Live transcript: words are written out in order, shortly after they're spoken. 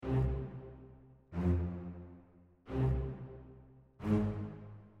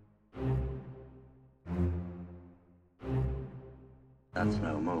That's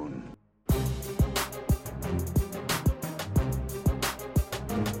no moon.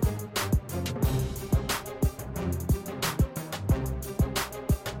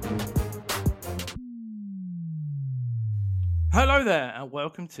 Hello there, and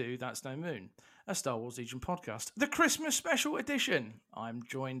welcome to That's No Moon, a Star Wars Legion podcast, the Christmas special edition. I'm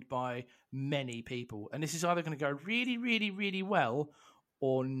joined by many people, and this is either going to go really, really, really well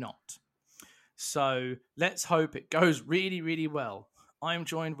or not. So let's hope it goes really, really well. I'm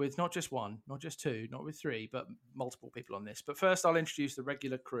joined with not just one, not just two, not with three, but multiple people on this. But first, I'll introduce the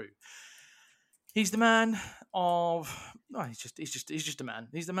regular crew. He's the man of. Oh, he's just a man.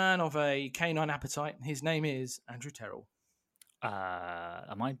 He's the man of a canine appetite. His name is Andrew Terrell.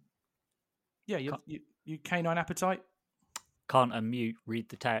 Am I? Yeah, you canine appetite. Can't unmute, read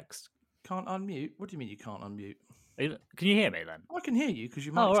the text. Can't unmute? What do you mean you can't unmute? Can you hear me then? I can hear you because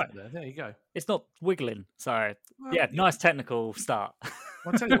your mic's right. up there. There you go. It's not wiggling. Sorry. Well, yeah, nice technical start.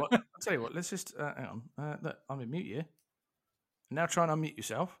 I'll tell you what. Let's just hang on. Look, I'm gonna mute you. Now try and unmute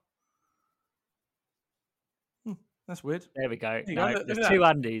yourself. That's weird. There we go. There you No, go. Look there's at two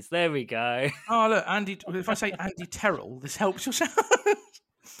that. Andys. There we go. Oh look, Andy. If I say Andy Terrell, this helps your sound.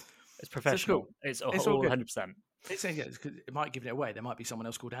 It's professional. cool. It's It's all all good. 100%. It might give it away. There might be someone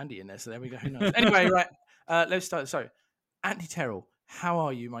else called Andy in there. So there we go. Who knows? Anyway, right. Let's start. So, Andy Terrell, how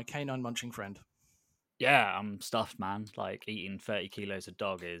are you, my canine munching friend? Yeah, I'm stuffed, man. Like eating 30 kilos of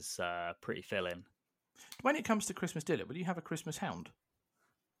dog is pretty filling. When it comes to Christmas dinner, will you have a Christmas hound?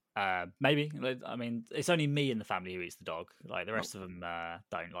 Maybe. I mean, it's only me in the family who eats the dog. Like the rest of them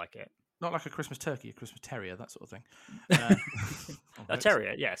don't like it. Not like a Christmas turkey, a Christmas terrier, that sort of thing. A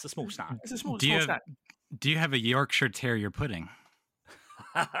terrier, yeah, it's a small snack. It's a small snack. Do you have a Yorkshire Terrier pudding?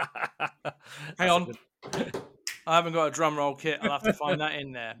 Hang on. I haven't got a drum roll kit. I'll have to find that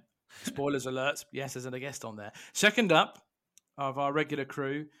in there. Spoilers alert. Yes, there's a guest on there. Second up of our regular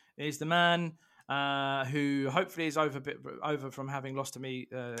crew is the man who hopefully is over from having lost to me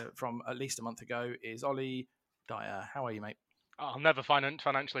from at least a month ago, is Ollie Dyer. How are you, mate? I'll never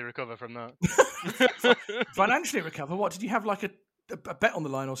financially recover from that. Financially recover? What, did you have like a bet on the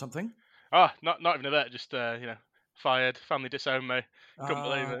line or something? Not even a bet, just fired, family disowned me. Couldn't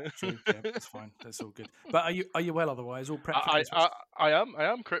believe it. True. Yeah, that's fine. That's all good. But are you well otherwise? All prepped for Christmas? I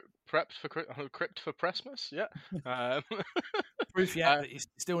am crypt for Christmas. Yeah. Proof yet that you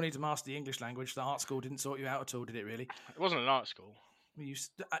still need to master the English language. The art school didn't sort you out at all, did it? Really? It wasn't an art school.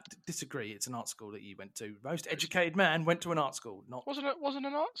 I disagree. It's an art school that you went to. Most educated man went to an art school. Wasn't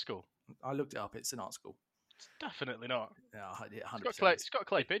an art school. I looked it up. It's an art school. It's definitely not. Yeah, 100%. It's got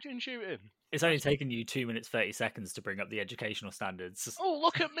clay pigeon shooting. It's only taken you 2 minutes 30 seconds to bring up the educational standards. Oh,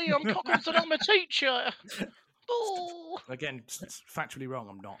 look at me! I'm cockles and I'm a teacher. Oh. Again, it's factually wrong.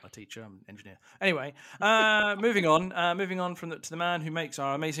 I'm not a teacher. I'm an engineer. Anyway, moving on to the man who makes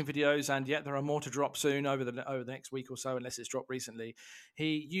our amazing videos, and yet there are more to drop soon over the next week or so, unless it's dropped recently.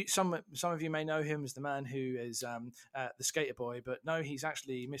 Some of you may know him as the man who is the skater boy, but no, he's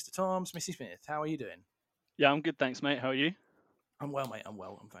actually Mr. Tom's Missy Smith. How are you doing? Yeah, I'm good, thanks, mate. How are you? I'm well, mate. I'm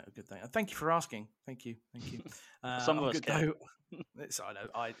well. I'm a good thing. Thank you for asking. Thank you. Some of us can. I know.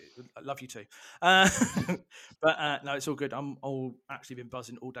 I love you too. But no, it's all good. I've actually been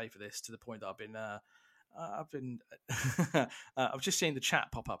buzzing all day for this, to the point that I've just seen the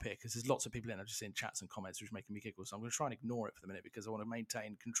chat pop up here because there's lots of people in. I've just seen chats and comments which are making me giggle. So I'm going to try and ignore it for the minute because I want to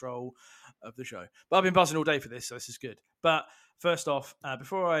maintain control of the show. But I've been buzzing all day for this, so this is good. But first off,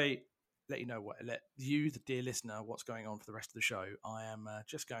 before I let you, the dear listener, what's going on for the rest of the show, I am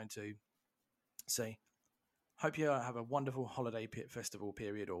just going to say, hope you have a wonderful holiday festival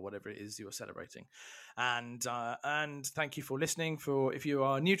period or whatever it is you're celebrating, and thank you for listening. If you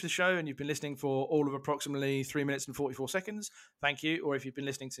are new to the show and you've been listening for all of approximately 3 minutes and 44 seconds, thank you. Or if you've been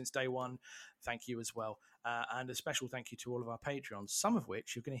listening since day one, thank you as well. And a special thank you to all of our Patreons, some of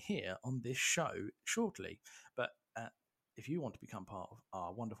which you're going to hear on this show shortly. But if you want to become part of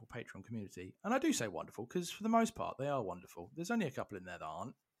our wonderful Patreon community, and I do say wonderful because for the most part they are wonderful. There's only a couple in there that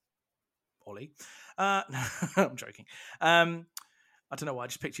aren't. Ollie. I'm joking. I don't know why I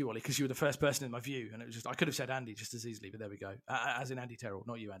just picked you, Ollie, because you were the first person in my view, and it was just I could have said Andy just as easily, but there we go. As in Andy Terrell,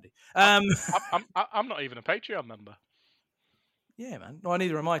 not you, Andy. I'm not even a Patreon member. Yeah, man. Well,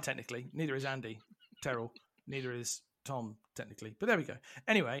 neither am I technically. Neither is Andy Terrell. Neither is Tom technically. But there we go.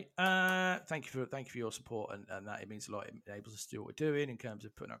 Anyway, thank you for your support, and that it means a lot. It enables us to do what we're doing in terms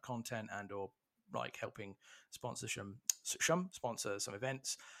of putting out content and or like helping sponsor some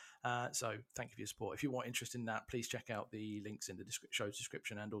events. So thank you for your support. If you want interest in that, please check out the links in the show's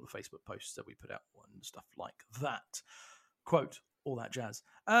description and all the Facebook posts that we put out and stuff like that. Quote, all that jazz.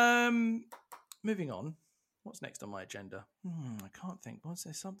 Moving on. What's next on my agenda? I can't think. Was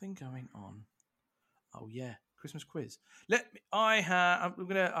there something going on? Oh yeah, Christmas quiz.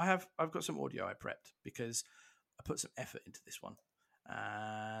 I've got some audio I prepped because I put some effort into this one,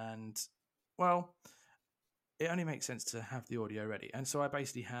 and well, it only makes sense to have the audio ready. And so I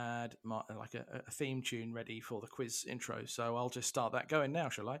basically had a theme tune ready for the quiz intro. So I'll just start that going now,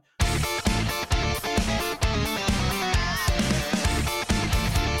 shall I?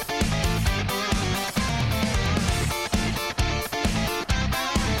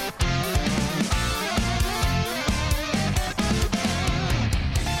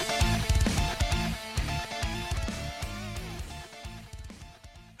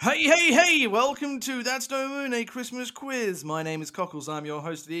 Hey, welcome to That's No Moon, a Christmas quiz. My name is Cockles, I'm your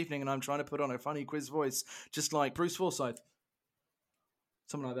host of the evening, and I'm trying to put on a funny quiz voice, just like Bruce Forsyth.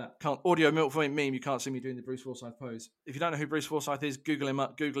 Something like that. Audio milk meme, you can't see me doing the Bruce Forsyth pose. If you don't know who Bruce Forsyth is, Google him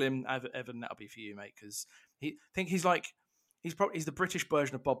up, Evan, that'll be for you, mate, because he's the British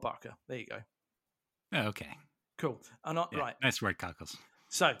version of Bob Barker. There you go. Oh, okay. Cool. Right. Nice word, Cockles.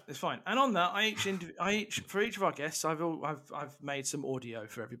 So it's fine, and on that, for each of our guests, I've made some audio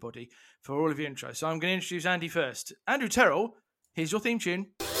for everybody for all of your intros. So I'm going to introduce Andy first. Andrew Terrell, here's your theme tune.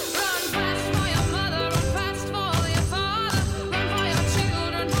 Run fast for your mother, run fast for your father, run for your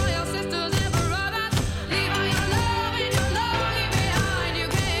children, for your sisters and brothers. Leave all your love and your longing behind. You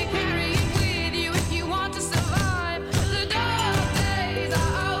can't carry it with you if you want to survive. The dark days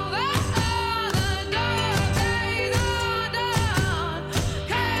are over, the dark days are done.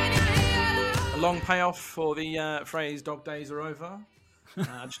 Can you hear that? A long payoff for the phrase "dog days are over."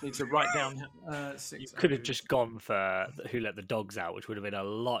 I just need to write down. You could have just gone for Who Let the Dogs Out, which would have been a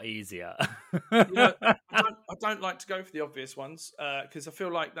lot easier. I don't like to go for the obvious ones because I feel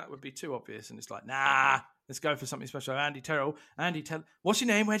like that would be too obvious, and it's like, nah, let's go for something special. Andy Terrell, what's your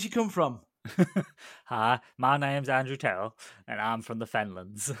name? Where'd you come from? Hi, my name's Andrew Terrell, and I'm from the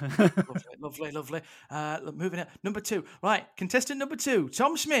Fenlands. Lovely. Moving on. Number 2. Right, contestant number 2,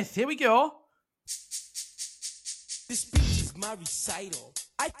 Tom Smith. Here we go. This speech is my recital.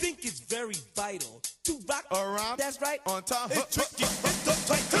 I think it's very vital to rock around. That's right. On time. It's tricky. It's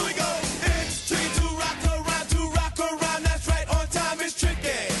right. Here we go. It's tricky to rock around. That's right. On time. It's tricky.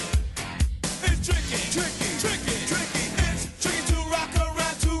 It's tricky. It's tricky to rock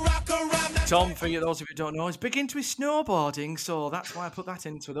around. That's Tom, right. for those of you who don't know, is big into his snowboarding, so that's why I put that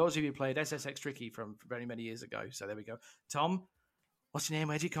in. For those of you who played SSX Tricky from very many years ago. So there we go. Tom, what's your name?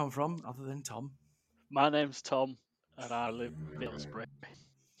 Where'd you come from, other than Tom? My name's Tom, and I live in Middlesbrough.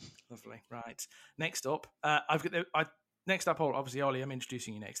 Lovely. Right. Next up, obviously, Ollie, I'm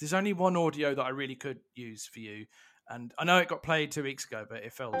introducing you next. There's only one audio that I really could use for you, and I know it got played 2 weeks ago, but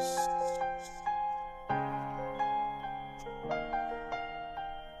it felt.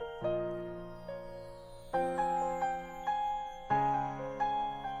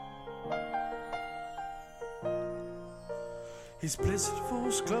 His blizzard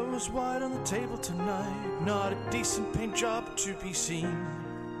falls closed wide on the table tonight. Not a decent paint job to be seen.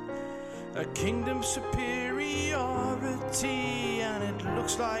 A kingdom superiority, and it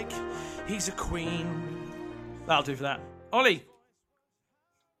looks like he's a queen. That'll do for that. Ollie.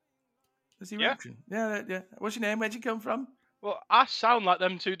 There's the reaction. Yeah. What's your name? Where'd you come from? Well, I sound like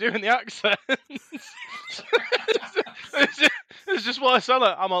them two doing the accent. It's just what I sound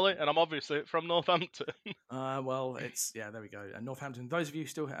like. I'm Ollie, and I'm obviously from Northampton. Well, there we go. And Northampton, those of you who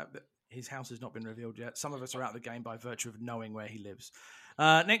still have, his house has not been revealed yet. Some of us are out of the game by virtue of knowing where he lives.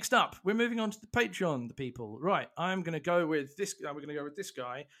 Next up, we're moving on to the Patreon, the people. Right, I'm going to go with this. We're going to go with this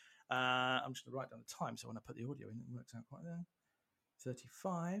guy. I'm just going to write down the time, so when I put the audio in, it works out quite there.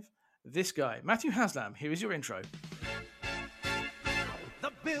 35. This guy, Matthew Haslam. Here is your intro.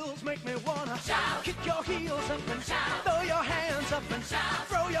 The bills make me wanna shout, kick your heels up and shout, throw your hands up and shout,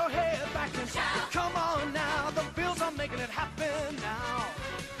 throw your head back and shout. Come on now, the bills are making it happen now.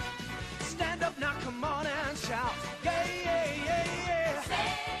 Stand up now, come on and shout, yeah.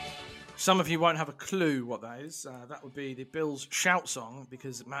 Some of you won't have a clue what that is. That would be the Bills shout song,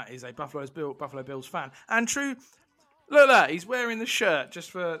 because Matt is a Buffalo Bills fan. And true, look at that, he's wearing the shirt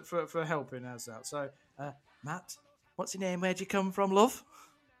just for helping us out. So, Matt, what's your name? Where'd you come from, love?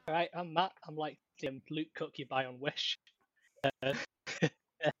 Right, I'm Matt. I'm like Luke Cook you buy on Wish.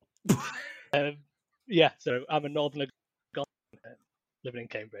 So I'm a northerner living in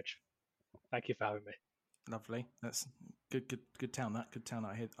Cambridge. Thank you for having me. Lovely. That's good town. Good town.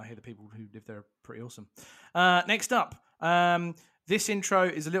 I hear the people who live there are pretty awesome. Next up, this intro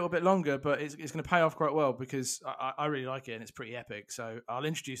is a little bit longer, but it's going to pay off quite well because I really like it and it's pretty epic. So I'll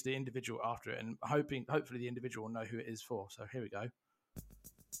introduce the individual after it, and hopefully the individual will know who it is for. So here we go.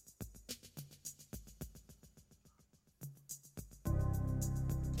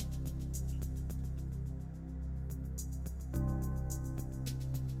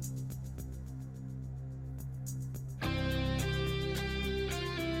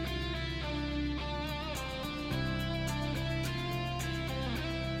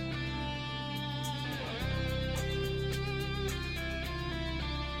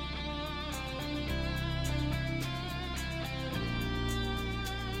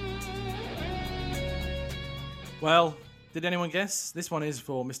 Well, did anyone guess? This one is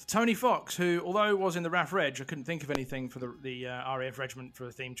for Mr. Tony Fox, who, although was in the RAF Reg, I couldn't think of anything for the RAF regiment for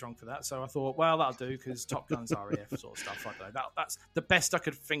a theme song for that. So I thought, well, that'll do because Top Gun's RAF sort of stuff. I don't know. That's the best I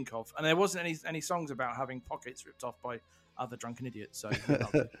could think of. And there wasn't any songs about having pockets ripped off by other drunken idiots. So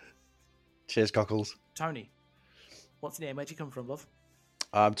that'll do. Cheers, cockles. Tony, what's the name? Where'd you come from, love?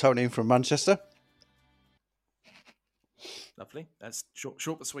 I'm Tony from Manchester. Lovely. That's short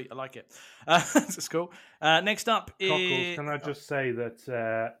but sweet. I like it. That's cool. Next up Cockles, is... can I just say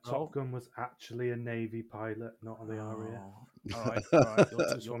that Top Gun was actually a Navy pilot, not the RAF. All right. All right.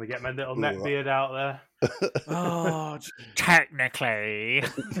 I just want to get my little neckbeard out there. Oh, Technically.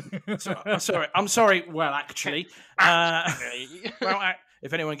 sorry. I'm sorry. Well, actually.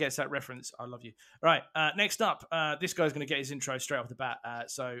 If anyone gets that reference, I love you. Right. Next up, this guy's going to get his intro straight off the bat.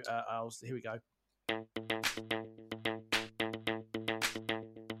 Here we go.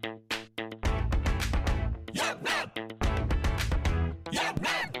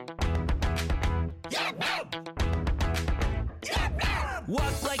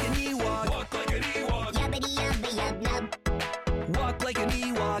 Walk like an Ewok. Walk like an Ewok. Yubbity yubba yub nub. Walk like an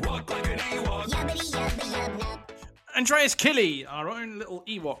Ewok. Walk like an Ewok. Yubbity yubba yub nub. Andreas Killy, our own little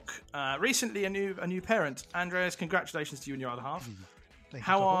Ewok, recently a new parent. Andreas, congratulations to you and your other half. Thank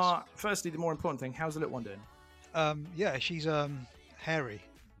you, Firstly, the more important thing, how's the little one doing? Yeah, she's hairy,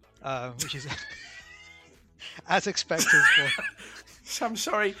 which is as expected. I'm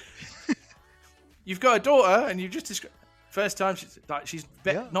sorry. You've got a daughter, and you've just described. First time she's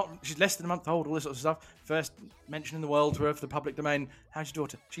less than a month old, all this sort of stuff. First mention in the world to her for the public domain. How's your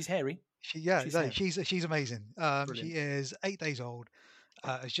daughter? She's hairy. She's amazing. She is 8 days old.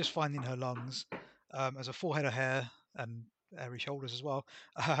 Is just finding her lungs. Has a full head of hair and hairy shoulders as well.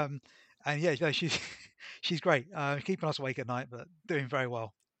 And yeah, she's great. Keeping us awake at night, but doing very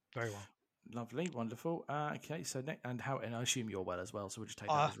well. Very well. Lovely, wonderful. Okay, so and I assume you're well as well. So we'll just take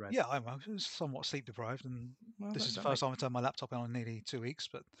that as read. Yeah, I'm somewhat sleep deprived, and this is the first time I turned my laptop on in nearly 2 weeks.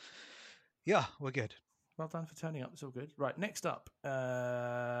 But yeah, we're good. Well done for turning up. It's all good. Right, next up,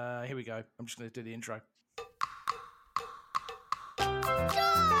 here we go. I'm just going to do the intro.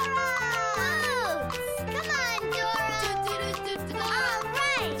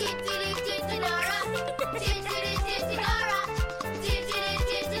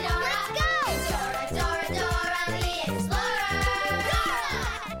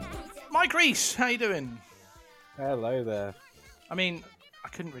 Mike Reese, how you doing? Hello there. I mean, I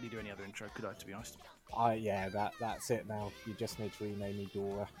couldn't really do any other intro, could I, to be honest? Yeah, that's it now. You just need to rename me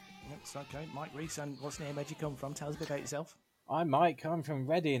Dora. That's okay. Mike Reese, and what's the name? Where'd you come from? Tell us a bit about yourself. I'm Mike. I'm from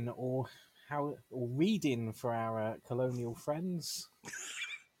Reading, or Reading for our colonial friends.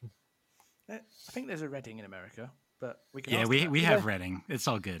 I think there's a Reading in America, but we can. Yeah, we have Reading. It's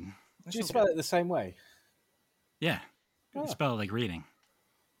all good. Do you spell it the same way? Yeah, you spell it like reading.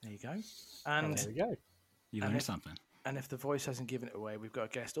 There you go. And there we go. You learned something. And if the voice hasn't given it away, we've got a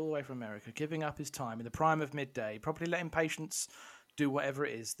guest all the way from America, giving up his time in the prime of midday, probably letting patients do whatever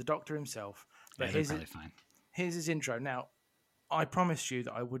it is, the doctor himself. But they're probably fine. Here's his intro. Now, I promised you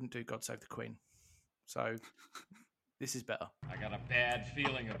that I wouldn't do God Save the Queen. So, this is better. I got a bad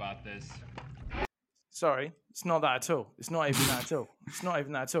feeling about this. Sorry, it's not that at all. It's not even that at all. It's not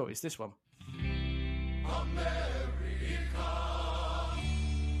even that at all. It's this one.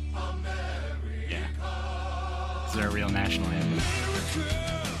 Is there a real national anthem?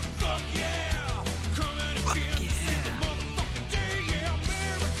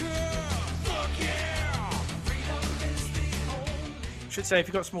 Should say, if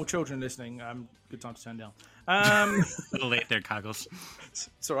you've got small children listening, good time to turn down. A little late there, Coggles.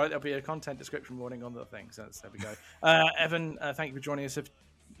 It's all right. There'll be a content description warning on the thing. So there we go. Evan, thank you for joining us.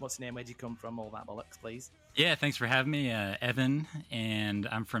 What's the name? Where'd you come from? All that bollocks, please. Yeah, thanks for having me, Evan. And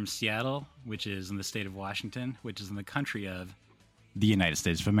I'm from Seattle, which is in the state of Washington, which is in the country of the United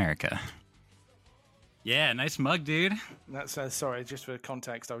States of America. Yeah, nice mug, dude. That's sorry, just for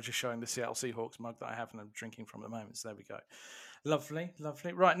context, I was just showing the Seattle Seahawks mug that I have and I'm drinking from at the moment. So there we go. Lovely,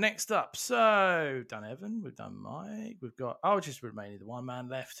 lovely. Right, next up. So done Evan, we've done Mike, we've got just remaining the one man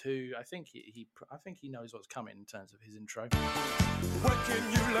left who I think he knows what's coming in terms of his intro. What can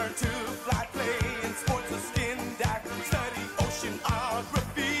you learn to fly, play in sports or skin dive, study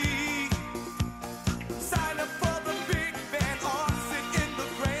oceanography? Sign up for the big band or sit in the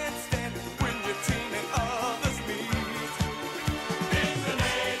grandstand when your team and others meet. In the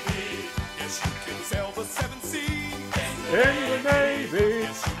Navy, yes you can sail the seven seas. In the Navy,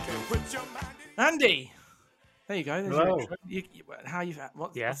 yes you can put your mind in. Andy, there you go. Hello. How you?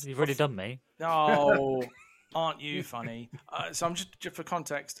 What? Yeah, you've already done me. Oh, aren't you funny? So I'm just for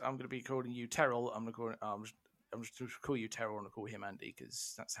context, I'm going to be calling you Terrell. I'm going to call it. I'm just going to call you Terrell and I'll call him Andy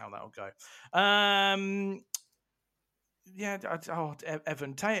because that's how that'll go. Yeah.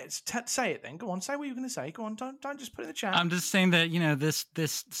 Evan, say it then. Go on. Say what you're going to say. Go on. Don't just put it in the chat. I'm just saying that,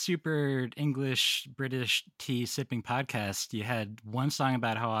 this super English British tea sipping podcast, you had one song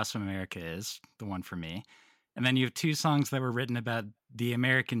about how awesome America is, the one for me. And then you have two songs that were written about the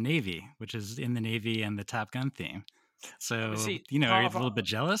American Navy, which is in the Navy and the Top Gun theme. So, are you a little bit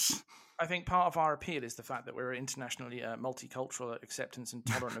jealous? I think part of our appeal is the fact that we're internationally multicultural, acceptance and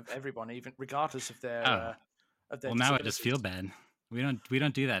tolerant of everyone, even regardless of their. Well, now I just feel bad. We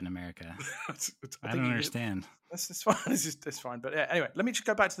don't do that in America. I don't understand. That's fine. That's fine. But anyway, let me just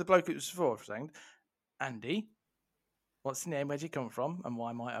go back to the bloke it was for a second. Andy, what's the name? Where'd you come from? And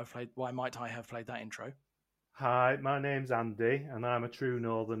why might I have played that intro? Hi, my name's Andy, and I'm a true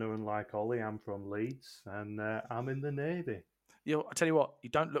Northerner, unlike Ollie. I'm from Leeds, and I'm in the Navy. I tell you what, you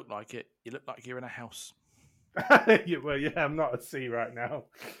don't look like it. You look like you're in a house. Well, yeah, I'm not at sea right now.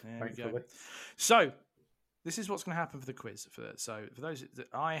 There we go. So, this is what's going to happen for the quiz. So, for those that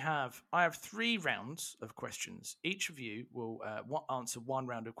I have 3 rounds of questions. Each of you will answer 1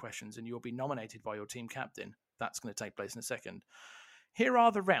 round of questions, and you'll be nominated by your team captain. That's going to take place in a second. Here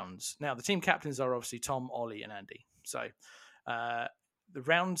are the rounds. Now, the team captains are obviously Tom, Ollie, and Andy. So, the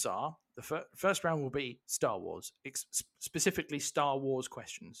rounds are, the first round will be Star Wars, specifically Star Wars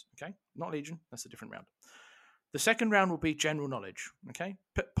questions, okay? Not Legion, that's a different round. The second round will be general knowledge, okay?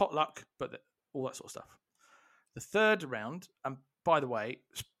 Potluck, but all that sort of stuff. The third round, and by the way,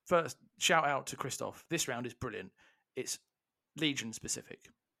 first, shout out to Christoph. This round is brilliant. It's Legion specific.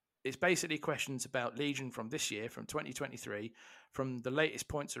 It's basically questions about Legion from this year, from 2023, from the latest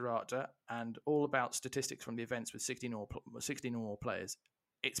points errata, and all about statistics from the events with 16 or more players.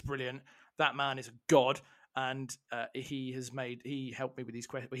 It's brilliant. That man is a god, and he helped me with these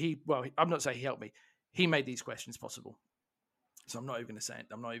questions. I'm not saying he helped me. He made these questions possible. So I'm not even going to say it.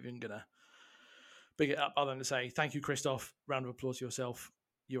 I'm not even going to big it up other than to say thank you, Christoph. Round of applause to yourself.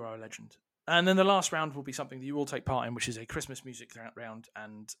 You are a legend. And then the last round will be something that you all take part in, which is a Christmas music round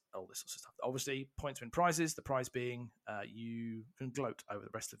and all this sort of stuff. Obviously, points win prizes. The prize being you can gloat over the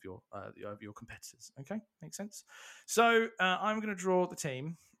rest of your competitors. Okay, makes sense. So I'm going to draw the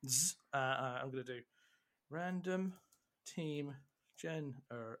teams. I'm going to do random team generator.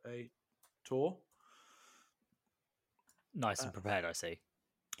 Nice and prepared, I see.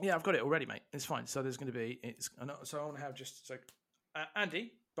 Yeah, I've got it already, mate. It's fine. So there's going to be so I want to have just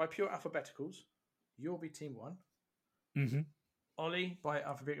Andy. By pure alphabeticals, you'll be team 1. Mm-hmm. Ollie, by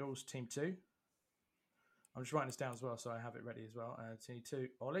alphabeticals, team 2. I'm just writing this down as well, so I have it ready as well. Team 2,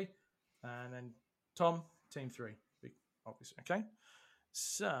 Ollie. And then Tom, team 3. Obviously, okay?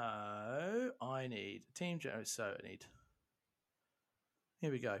 So, I need team... So, I need...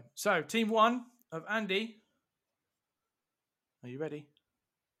 Here we go. So, team 1 of Andy. Are you ready?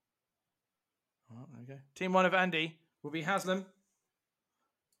 Oh, there we go. Team 1 of Andy will be Haslam.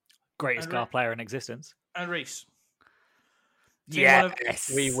 Greatest car player in existence. And Reese.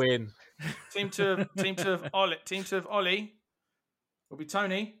 Yes, we win. Team two of Ollie will be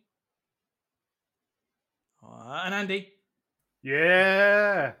Tony. And Andy.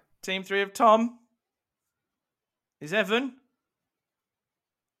 Yeah. Team 3 of Tom is Evan.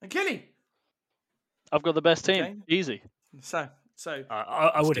 And Killy. I've got the best team. Okay. Easy. So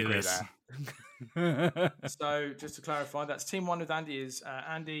I would agree with that. So just to clarify, that's team 1 with Andy is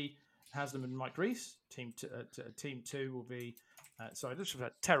Andy, Haslam, and Mike Reese. Team 2 will be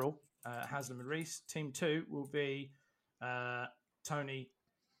Terrell, Haslam, and Reese. Team 2 will be Tony.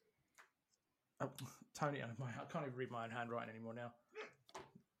 Tony, I can't even read my own handwriting anymore now.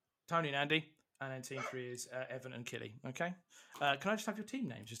 Tony and Andy, and then team 3 is Evan and Killy. Okay, can I just have your team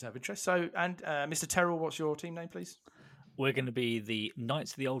names just to have interest? So, and Mr. Terrell, what's your team name, please? We're going to be the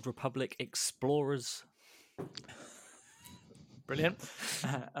Knights of the Old Republic Explorers. Brilliant.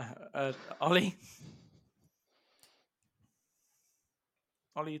 Ollie?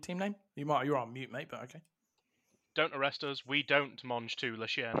 Ollie, your team name? You're on mute, mate, but okay. Don't arrest us. We don't Monge to Le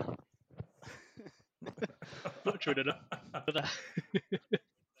Chien. Butchered it up.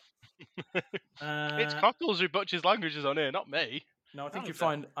 It's Cockles who butchers languages on here, not me. No, I think you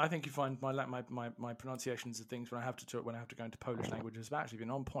find my pronunciations of things when I have to go into Polish languages have actually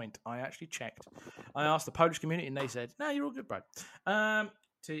been on point. I actually checked. I asked the Polish community and they said, "No, you're all good, bro." And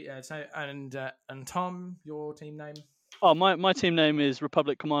Tom, your team name? Oh, my team name is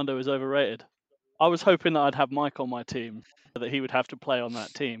Republic Commando is overrated. I was hoping that I'd have Mike on my team, so that he would have to play on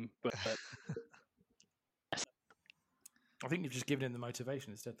that team, but I think you've just given him the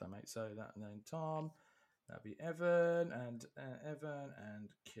motivation instead, though, mate. So that and then Tom, That'd be Evan and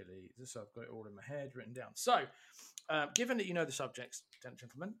Killy. So I've got it all in my head written down. So, given that you know the subjects,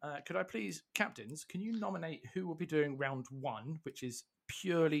 gentlemen, could I please, captains, can you nominate who will be doing round 1, which is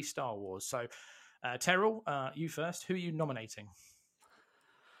purely Star Wars? So, Terrell, you first. Who are you nominating?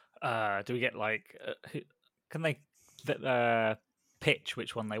 Do we get can they pitch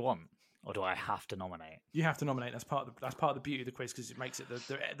which one they want, or do I have to nominate? You have to nominate. That's part of the beauty of the quiz, because it makes it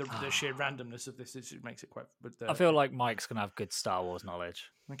the sheer randomness of this. It makes it quite. I feel like Mike's gonna have good Star Wars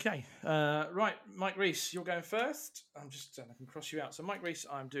knowledge. Okay, right, Mike Reese, you're going first. I can cross you out. So Mike Reese,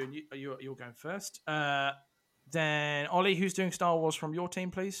 I'm doing you. You're going first. Then Ollie, who's doing Star Wars from your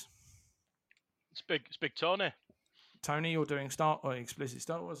team, please? It's big Tony. Tony, you're doing explicit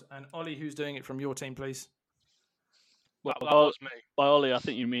Star Wars, and Ollie, who's doing it from your team, please? Well, that was me. By Ollie, I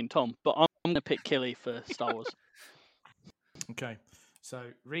think you mean Tom, but I'm going to pick Killy for Star Wars. Okay, so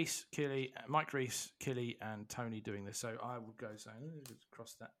Reese, Killy, Mike Reese, Killy, and Tony doing this. So I will go. So just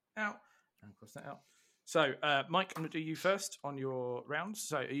cross that out and cross that out. So Mike, I'm going to do you first on your rounds.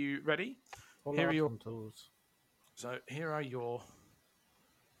 So are you ready? Here are your tools. So here are your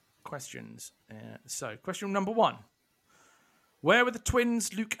questions. So question number 1: where were the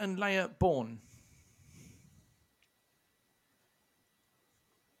twins Luke and Leia born?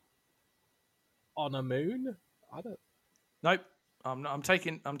 On a moon? I don't. Nope. I'm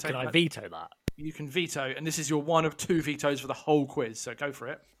taking. Can I veto that? You can veto, and this is your one of 2 vetoes for the whole quiz. So go for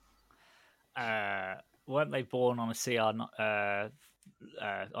it. Weren't they born on a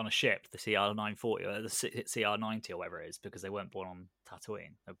on a ship, the CR 940 or the CR 90 or whatever it is? Because they weren't born on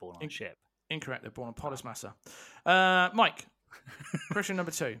Tatooine. They're born on a ship. Incorrect. They're born on Polis Massa. Mike. Question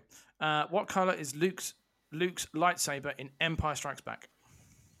number 2. What color is Luke's lightsaber in Empire Strikes Back?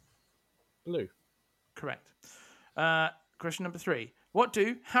 Blue. Correct. Question number 3. What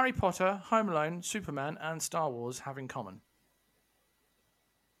do Harry Potter, Home Alone, Superman, and Star Wars have in common?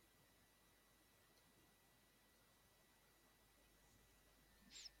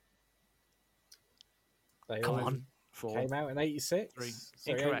 They Come all on. 4. Came out in 86. 3.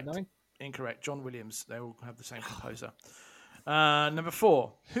 Sorry, Incorrect. 89. Incorrect. John Williams. They all have the same composer. Number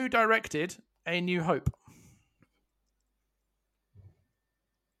 4. Who directed A New Hope?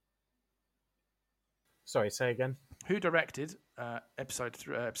 Sorry, say again. Who directed episode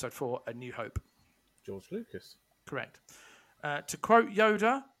 4, A New Hope? George Lucas. Correct. To quote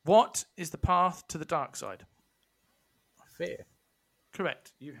Yoda, what is the path to the dark side? Fear.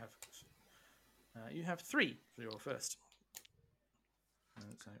 Correct. You have 3 for your first.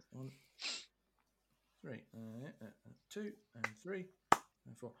 So 1, 3, 2, and 3,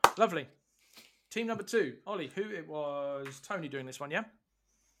 and 4. Lovely. Team number 2, Ollie. Who it was? Tony doing this one, yeah.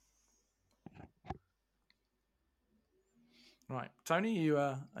 Right, Tony,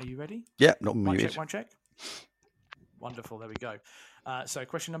 are you ready? Yeah, not One muted. check, one check. Wonderful. There we go. So,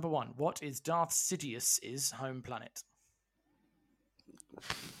 question number 1: what is Darth Sidious's home planet?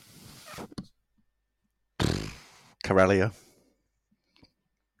 Corellia.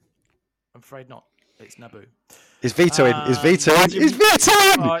 I'm afraid not. It's Naboo. Is vetoing. Is vetoing. Is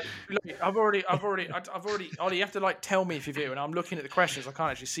vetoing. Look, I've already. Ollie, you have to tell me if you veto, and I'm looking at the questions. I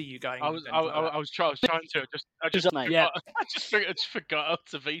can't actually see you going. I was trying to. I just forgot how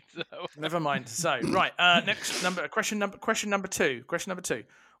to veto. Never mind. So right, next number. Question number 2. Question number 2.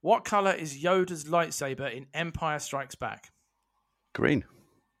 What color is Yoda's lightsaber in Empire Strikes Back? Green.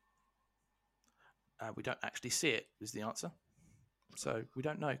 We don't actually see it. Is the answer. So we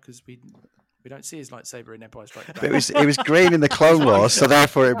don't know because we don't see his lightsaber in Empire Strikes Back. But it was green in the Clone Wars, so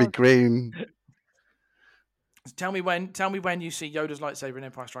therefore it'd be green. Tell me when you see Yoda's lightsaber in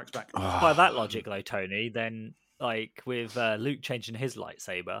Empire Strikes Back. By that logic, though, Tony, then with Luke changing his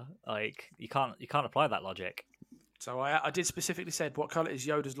lightsaber, you can't apply that logic. So I did specifically said what color is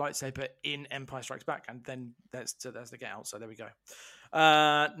Yoda's lightsaber in Empire Strikes Back, and then that's the get out. So there we go.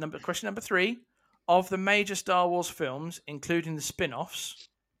 Question number 3. Of the major Star Wars films, including the spin-offs,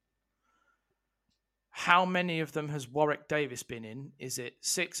 how many of them has Warwick Davis been in? Is it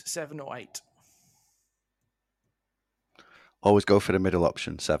 6, 7, or 8? Always go for the middle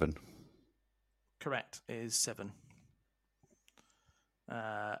option, 7. Correct. It is 7.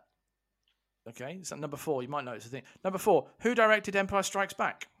 Okay, so number 4. You might notice the thing. Number 4. Who directed Empire Strikes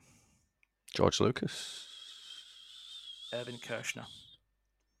Back? George Lucas. Irvin Kershner.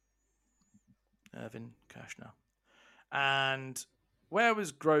 And where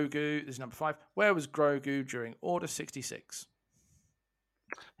was Grogu? This is number 5. Where was Grogu during Order 66?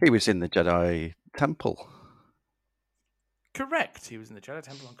 He was in the Jedi Temple. Correct. He was in the Jedi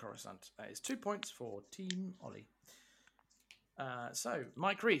Temple on Coruscant. That is 2 points for Team Ollie. So,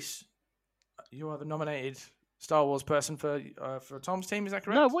 Mike Reese, You are the nominated Star Wars person for Tom's team. Is that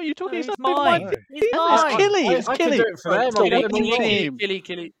correct? No, what are you talking He's about? mine. He's It's mine. Killy. It's I can Killy. do it for them. It's I'll a get them all winning wrong. team.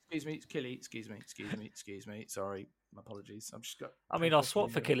 Killy. Excuse me. Sorry, I'm just got. I mean, I'll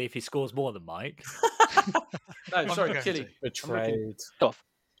swap for Killy if he scores more than Mike. No, sorry, going Killy. to. Betrayed.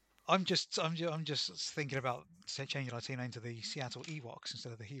 I'm just thinking about changing our team name to the Seattle Ewoks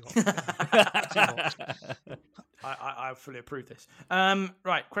instead of the Ewoks. I fully approve this.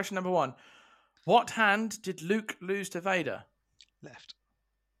 Right, question number 1. What hand did Luke lose to Vader? Left.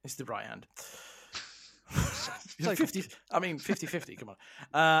 It's the right hand. So 50-50, come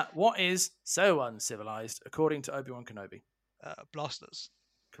on. What is so uncivilized according to Obi-Wan Kenobi? Blasters.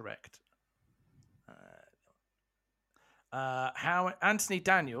 Correct. How Anthony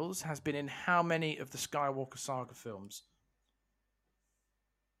Daniels has been in how many of the Skywalker Saga films?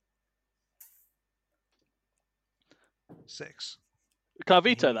 Six. Can I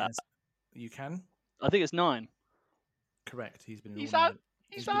veto that? You can. I think it's 9. Correct. He's been in He's all out. nine.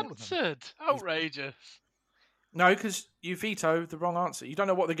 He's been in- answered. Outrageous. No, because you veto the wrong answer. You don't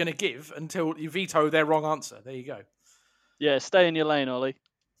know what they're going to give until you veto their wrong answer. There you go. Yeah, stay in your lane, Ollie.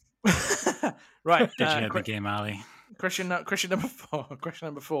 Right. Get you out of the game, Ali. Question number 4. Question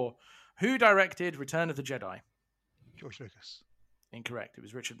number 4. Who directed Return of the Jedi? George Lucas. Incorrect. It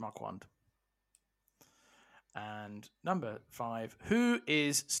was Richard Marquand. And number 5. Who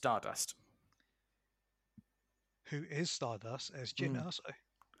is Stardust? Who is Stardust as Jyn Erso.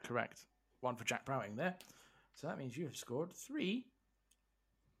 Correct. 1 for Jack Browning there. So that means you have scored 3.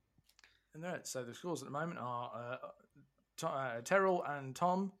 And there, so the scores at the moment are Terrell and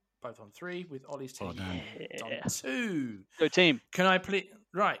Tom both on 3, with Ollie's team on 2. Go team. Can I please?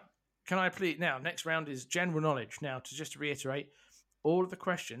 Right. Can I please? Now, next round is general knowledge. Now, just to reiterate, all of the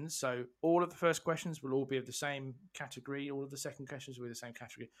questions, so all of the first questions will all be of the same category. All of the second questions will be the same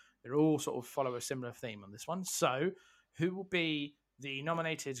category. They're all sort of follow a similar theme on this one. So, who will be the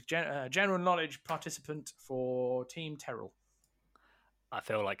nominated general knowledge participant for Team Terrell? I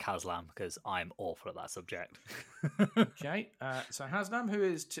feel like Haslam because I'm awful at that subject. Okay, so Haslam, who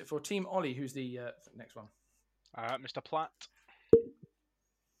is for Team Ollie, who's the next one? Mr. Platt.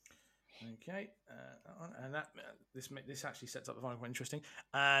 Okay, and that this actually sets up the final quite interesting.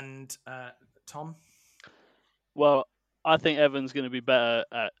 And Tom? Well, I think Evan's going to be better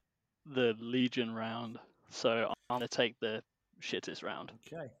at the Legion round, so I'm going to take the shittest round.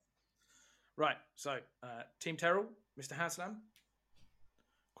 Okay. Right, so Team Terrell, Mr. Haslam.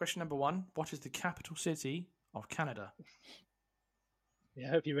 Question number 1. What is the capital city of Canada? Yeah,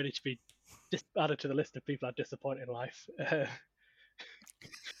 I hope you're ready to be just added to the list of people I've disappointed in life.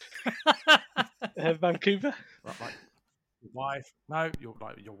 Vancouver. Right. Your wife. No, your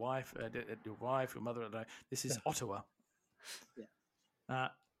wife. Your wife, your mother. No, this is Ottawa. Yeah.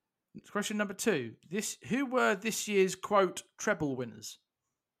 Question number 2. Who were this year's quote treble winners?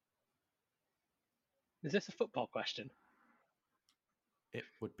 Is this a football question? It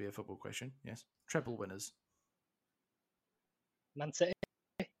would be a football question. Yes, treble winners. Man City.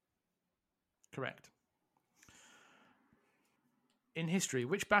 Correct. In history,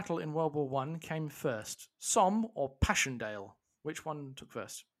 which battle in World War I came first? Somme or Passchendaele? Which one took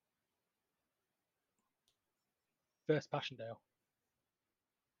first? First Passchendaele.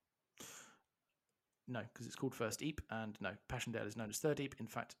 No, because it's called First Ypres, and no, Passchendaele is known as Third Ypres. In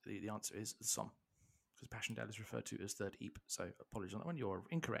fact, the answer is Somme, because Passchendaele is referred to as Third Ypres. So apologies on that one. You're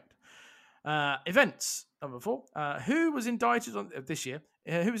incorrect. Events number 4. Who was indicted on this year?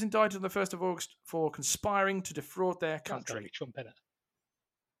 Who was indicted on the 1st of August for conspiring to defraud their country? Trump, innit?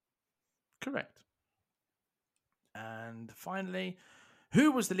 Correct. And finally,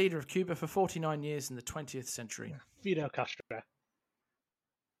 who was the leader of Cuba for 49 years in the 20th century? Fidel Castro.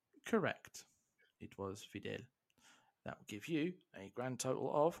 Correct. It was Fidel. That will give you a grand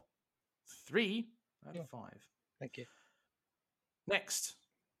total of 3 out of 5. Thank you. Next,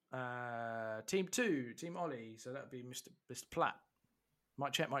 Team 2, Team Ollie. So that would be Mr. Platt.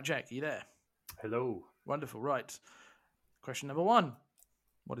 Mike check, are you there? Hello. Wonderful. Right. Question number 1.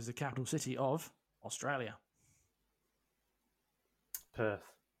 What is the capital city of Australia? Perth.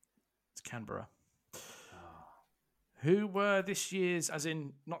 It's Canberra. Who were this year's, as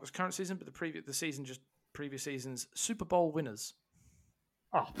in not this current season, but the previous season's Super Bowl winners?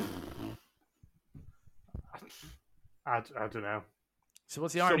 Oh, I don't know. So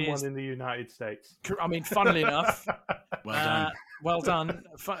what's the irony? Someone in the United States. I mean, funnily enough, Well done. well done.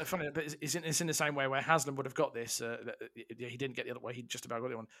 Funny, but it's in the same way where Haslam would have got this. He didn't get the other way. He just about got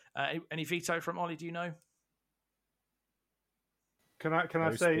the one. Any veto from Ollie? Do you know? Can I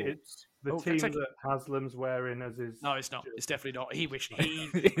No say sports. it's the Oh, team take it. that Haslam's wearing as his? No, it's not. It's definitely not. He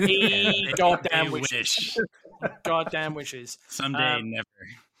They goddamn wish. wishes. Goddamn wishes. Someday, never.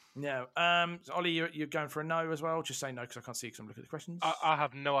 No. So Ollie, you're going for a no as well. Just say no because I can't see because I'm looking at the questions. I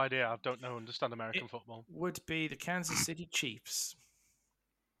have no idea. I don't understand American football. Would be the Kansas City Chiefs.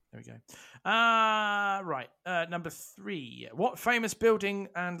 There we go. Right. Number 3. What famous building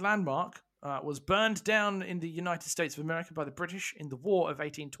and landmark was burned down in the United States of America by the British in the War of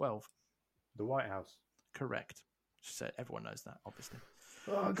 1812? The White House. Correct. So everyone knows that, obviously.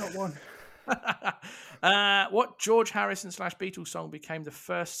 Oh, I got one. What George Harrison / Beatles song became the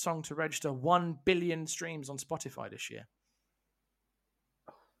first song to register 1 billion streams on Spotify this year?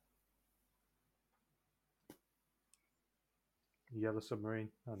 Yellow Submarine.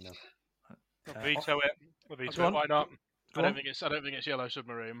 Oh no. Veto it. We'll Go veto it. on. Why not? Go I don't on. think it's Yellow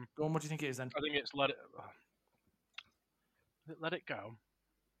Submarine. Go on, what do you think it is then? I think it's Let It Go.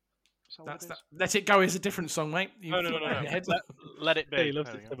 Is that what That's it that. is? Let It Go is a different song, mate. You No. flip your head. Let It Be. He loves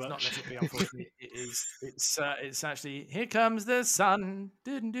There it we so go. It's not much. Let It Be, unfortunately. It is. It's actually Here Comes the Sun.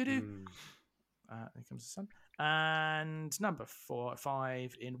 Doo-doo-doo-doo. Here comes the sun. And number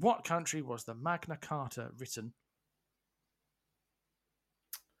 5. In what country was the Magna Carta written?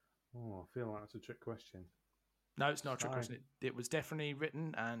 Oh, I feel like that's a trick question. No, it's not a trick Fine. question. It was definitely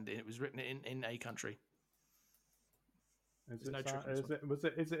written, and it was written in a country. Is There's it, no trick on this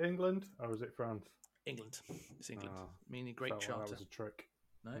is it England or is it France? England. It's England. Oh, Meaning Great felt like Charter. that was a trick.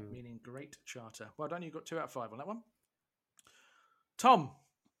 No, meaning Great Charter. Well done, you got 2 out of 5 on that one. Tom.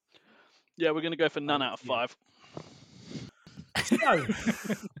 Yeah, we're going to go for none out of 5. So,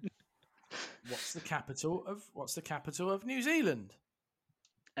 what's the capital of New Zealand?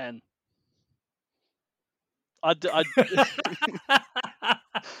 N. I don't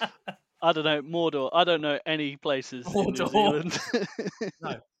know, Mordor. I don't know any places in New Mordor. Zealand.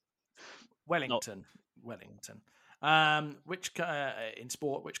 No. Wellington. Wellington. In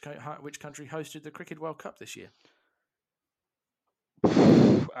sport, which country hosted the Cricket World Cup this year?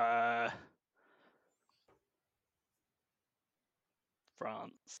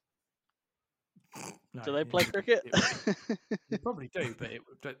 France. No, Do they play cricket? They probably do,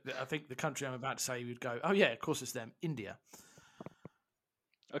 but I think the country I'm about to say would go, oh yeah, of course it's them, India.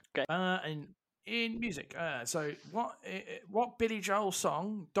 Okay. And in music, so what Billy Joel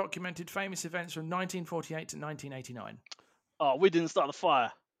song documented famous events from 1948 to 1989? Oh, We Didn't Start the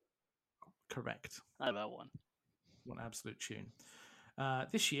Fire. Correct. I know that one. What an absolute tune.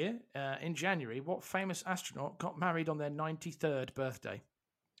 This year, in January, what famous astronaut got married on their 93rd birthday?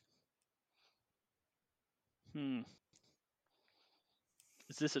 Is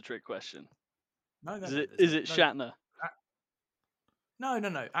this a trick question? No, Is it Shatner?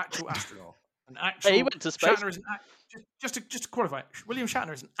 No. Actual astronaut. An Hey, actual. he went to space. Shatner is an just to qualify it, William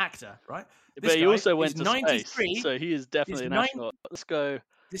Shatner is an actor, right? But he also went to 93, space, so he is definitely an astronaut. Let's go.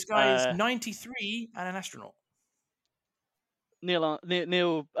 This guy is 93 and an astronaut. Neil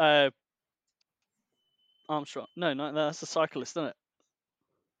Armstrong. No, that's a cyclist, isn't it?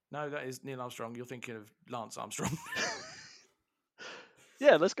 No, that is Neil Armstrong. You're thinking of Lance Armstrong.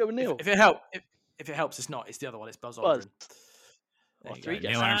 Yeah, let's go with Neil. If it helps, it's not. It's the other one. It's Buzz Buzz. Aldrin. There you 3 go.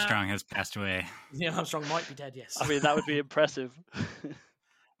 guesses. Neil Armstrong has passed away. Neil Armstrong might be dead. Yes. I mean, that would be impressive.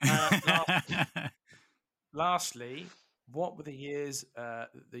 Lastly, what were the years? The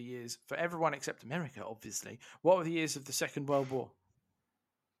years for everyone except America, obviously. What were the years of the Second World War?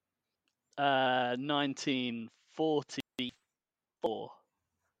 1944.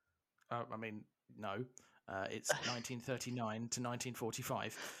 I mean, no. It's 1939 to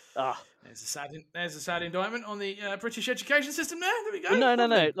 1945. Ah, There's a sad indictment on the British education system. There we go. no.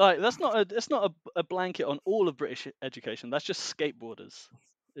 Lovely. Like that's not a blanket on all of British education. That's just skateboarders,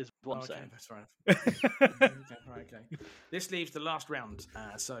 is what I'm Okay, saying. that's right. Okay. This leaves the last round.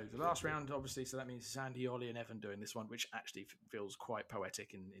 So the last round, obviously, so that means Sandy, Ollie, and Evan doing this one, which actually feels quite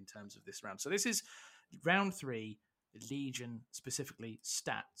poetic in terms of this round. So this is round 3, Legion, specifically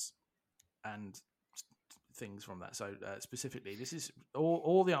stats and things from that. So specifically, this is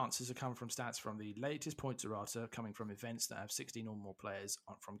all the answers are coming from stats from the latest points errata, coming from events that have 16 or more players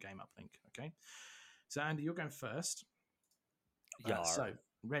from Game Uplink. Okay. So Andy, you're going first. So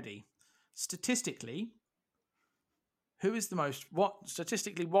ready. Statistically, what is the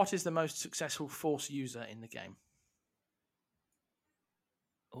most successful Force user in the game?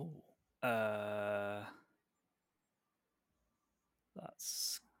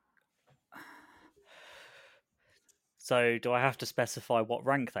 That's. So, do I have to specify what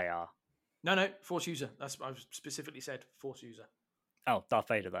rank they are? No, Force user. I've specifically said Force user. Oh, Darth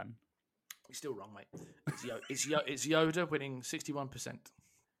Vader then. You're still wrong, mate. It's Yoda winning 61%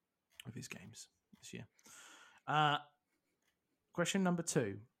 of his games this year. Question number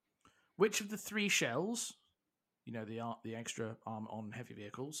 2. Which of the 3 shells, the extra arm on heavy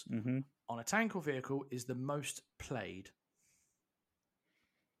vehicles, on a tank or vehicle is the most played?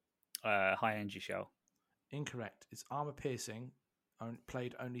 High energy shell. Incorrect. It's armor piercing,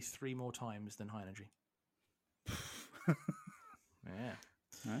 played only 3 more times than high energy. Yeah.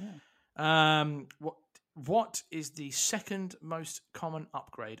 What is the second most common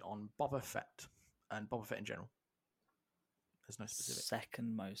upgrade on Boba Fett and Boba Fett in general? There's no specific.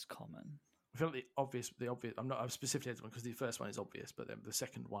 Second most common. I feel like the obvious. I'm specifically one because the first one is obvious, but then the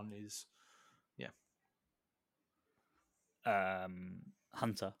second one is,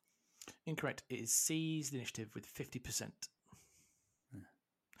 Hunter. Incorrect. It is C's the initiative with 50%.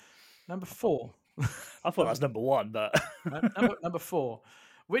 Number 4. I thought that was number 1, but number 4.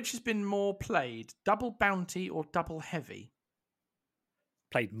 Which has been more played, double bounty or double heavy?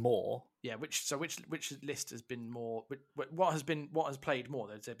 Played more. Yeah, which list has been more? What has played more?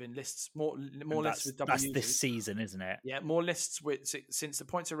 There's been lists more lists with double. That's users. this season, isn't it? Yeah, more lists with since the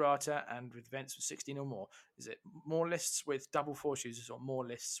points errata and with events with 16 or more. Is it more lists with double force users or more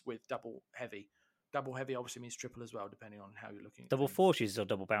lists with double heavy? Double heavy obviously means triple as well, depending on how you're looking. Double force users or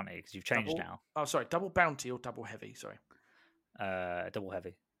double bounty because you've changed now. Oh, sorry, double bounty or double heavy. Sorry. Double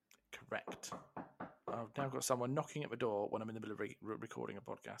heavy. Correct. I've now got someone knocking at my door when I'm in the middle of recording a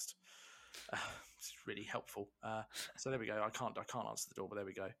podcast. It's really helpful. So there we go. I can't answer the door, but there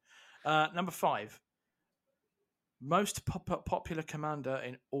we go. Number 5. Most popular commander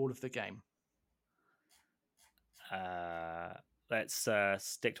in all of the game. Let's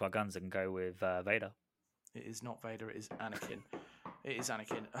stick to our guns and go with Vader. It is not Vader. It is Anakin. It is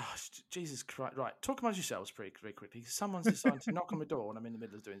Anakin. Oh, Jesus Christ. Right. Talk amongst yourselves very quickly. Someone's decided to knock on my door when I'm in the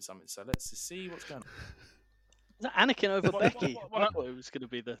middle of doing something. So let's just see what's going on. Is that Anakin over Becky? I thought it was going to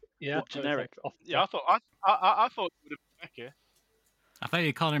be the generic. Yeah, I thought it would have been Becky. I thought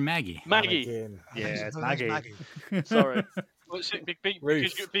you called her Maggie. Maggie. Yeah, it's Maggie. Sorry. Well,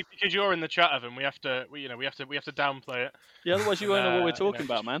 because you're in the chat, Evan, we have to downplay it. Yeah, otherwise you won't know what we're talking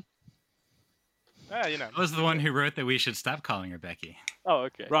about, man. Yeah, I was the one who wrote that we should stop calling her Becky. Oh,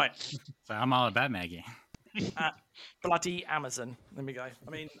 okay. Right. So I'm all about Maggie. Bloody Amazon. There we go. I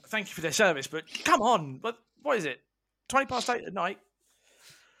mean, thank you for their service, but come on. But what is it? 8:20 at night.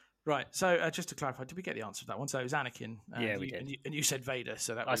 Right. So just to clarify, did we get the answer to that one? So it was Anakin. Yeah, we did. And you said Vader.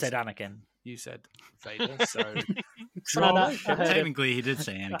 So that I said Anakin. You said Vader. So technically, he did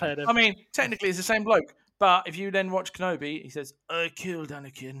say Anakin. I mean, technically, it's the same bloke. But if you then watch Kenobi, he says, "I killed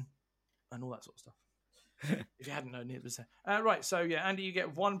Anakin," and all that sort of stuff. If you hadn't known, it was there. Right. So yeah, Andy, you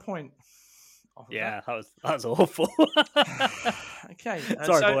get 1 point. Yeah, that was awful. Okay.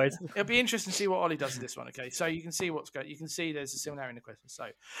 Sorry, boys. It'll be interesting to see what Ollie does in this one. Okay, so you can see what's going. You can see there's a similarity in the question.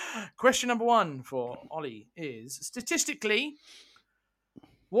 So, question number 1 for Ollie is statistically,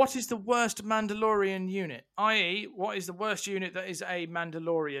 what is the worst Mandalorian unit? I.e., what is the worst unit that is a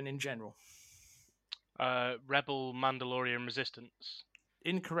Mandalorian in general? Rebel Mandalorian Resistance.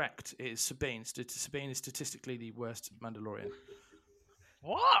 Incorrect. It is Sabine. Sabine is statistically the worst Mandalorian.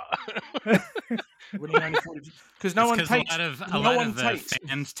 What? Because no one takes. A lot of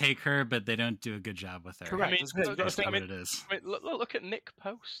fans take her, but they don't do a good job with her. Correct. That's what it is. Look at Nick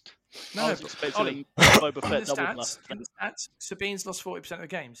Post. No, Ollie, Boba Fett in the stats, Sabine's lost 40% of the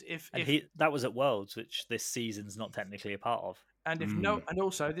games. That was at Worlds, which this season's not technically a part of. And and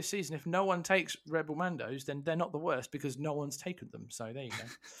also this season, if no one takes Rebel Mandos, then they're not the worst because no one's taken them. So there you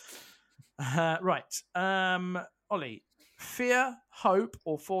go. Right, Ollie. Fear, hope,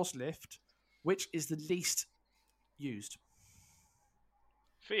 or force lift, which is the least used?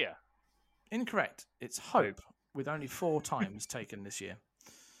 Fear. Incorrect. It's hope, with only 4 times taken this year.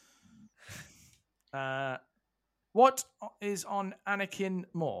 What is on Anakin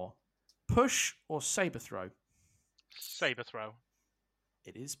more? Push or saber throw? Saber throw.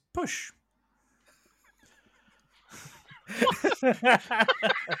 It is push.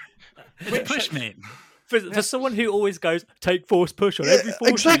 It's push, mate. For someone who always goes, take force push on every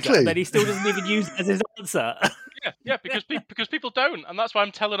force user, and then he still doesn't even use it as his answer. Yeah, because people don't, and that's why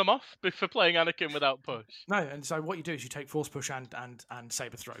I'm telling them off for playing Anakin without push. No, and so what you do is you take force push and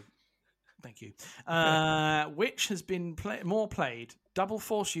saber throw. Thank you. Which has been more played, double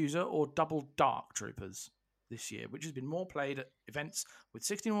force user or double dark troopers this year? Which has been more played at events with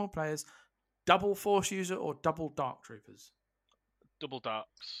 16 more players, double force user or double dark troopers? Double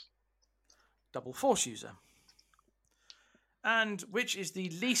darks. Double force user. And which is the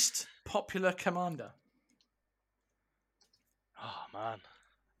least popular commander? Oh, man.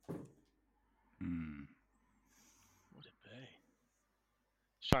 Would it be?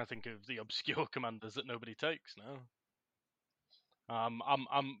 Just trying to think of the obscure commanders that nobody takes now. I'm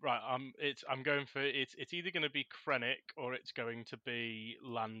going for it's either going to be Krennic or it's going to be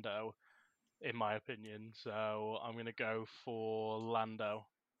Lando, in my opinion. So I'm going to go for Lando.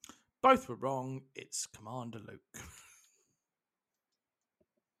 Both were wrong. It's Commander Luke.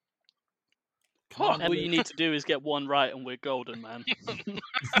 All you need to do is get one right, and we're golden, man.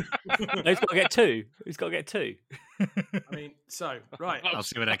 Who's got to get two? Who's got to get two? I mean, so right. I'll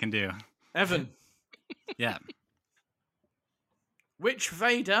see what I can do. Evan. Yeah. Which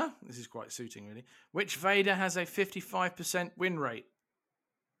Vader? This is quite suiting, really. Which Vader has a 55% win rate?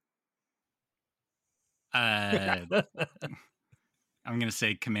 I'm going to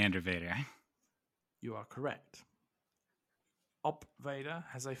say Commander Vader. You are correct. Op Vader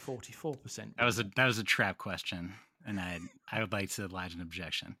has a 44%. That was a trap question, and I would like to lodge an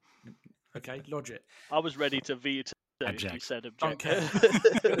objection. Okay, lodge it. I was ready to veto if you Object. said object. Okay.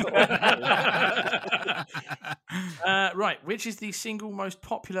 Right, which is the single most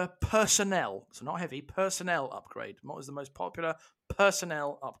popular personnel? So not heavy, personnel upgrade. What was the most popular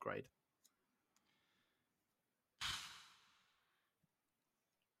personnel upgrade?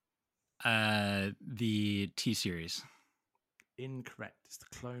 The T-Series. Incorrect. It's the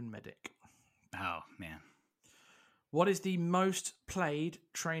Clone Medic. Oh, man. What is the most played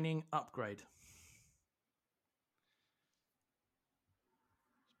training upgrade?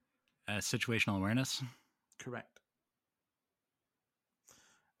 Situational awareness. Correct.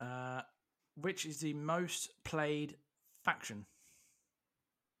 Which is the most played faction?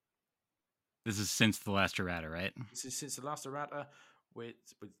 This is since the last errata, right? This is since the last errata with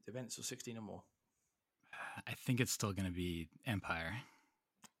events of 16 or more. I think it's still going to be Empire.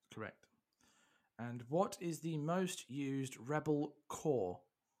 Correct. And what is the most used Rebel Corps?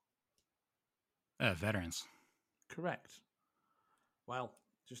 Veterans. Correct. Well,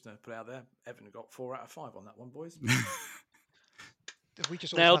 just to put it out there, Evan got 4 out of 5 on that one, boys. We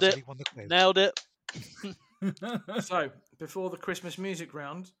just Nailed it. automatically won the quiz. Nailed it. So, before the Christmas music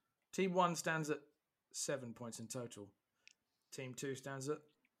round, Team 1 stands at 7 points in total. Team 2 stands at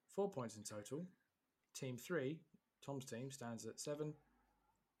 4 points in total. Team 3, Tom's team, stands at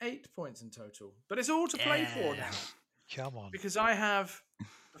 8 points in total. But it's all to play for now. Come on. Because I have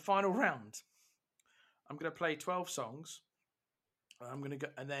the final round. I'm going to play 12 songs. I'm going to go,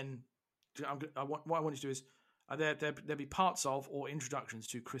 and then what I want you to do is there'll be parts of or introductions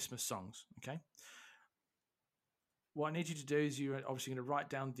to Christmas songs. Okay. What I need you to do is you're obviously going to write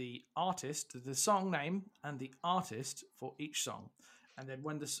down the artist, the song name, and the artist for each song. And then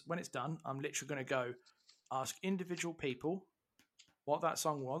when it's done, I'm literally going to go ask individual people what that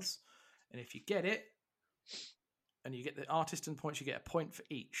song was, and if you get it, and you get the artist and points, you get a point for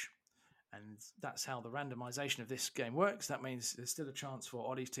each. And that's how the randomization of this game works. That means there's still a chance for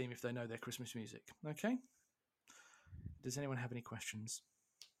Ollie's team if they know their Christmas music. Okay? Does anyone have any questions?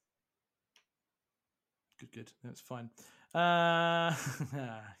 Good. That's fine.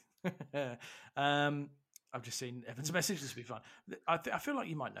 I've just seen Evan's message. This will be fun. I feel like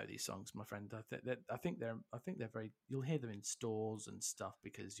you might know these songs, my friend. I think they're very. You'll hear them in stores and stuff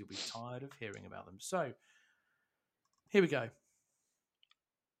because you'll be tired of hearing about them. So here we go.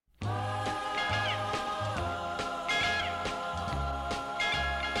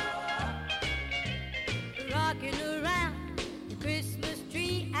 Rocking around the Christmas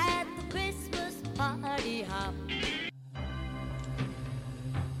tree at the Christmas party hop.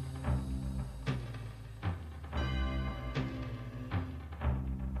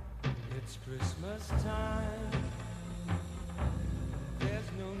 It's Christmas time. There's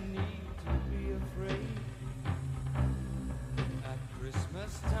no need to be afraid. At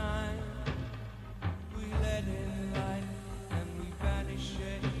Christmas time, we let in light and we banish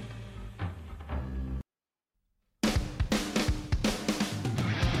shade.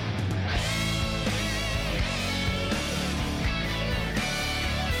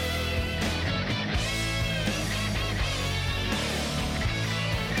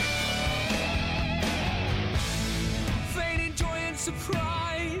 Fading joy and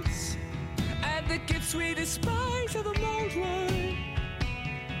surprise, and the gifts we despise are the mold one.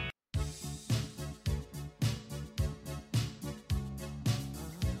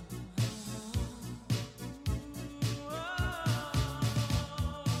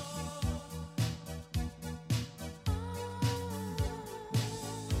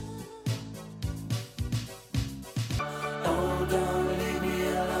 Oh, don't leave me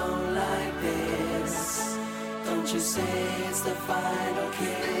alone like this. Don't you say it's the final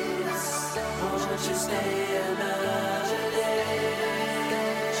kiss. Won't you stay another day?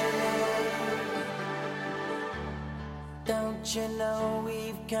 Don't you know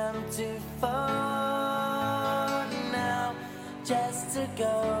we've come too far now just to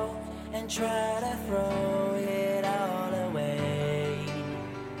go and try to throw it all away?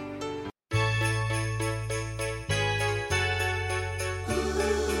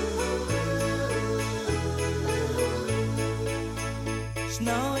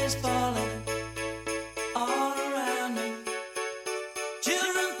 Snow is falling all around me.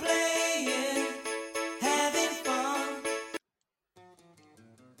 Children playing, having fun.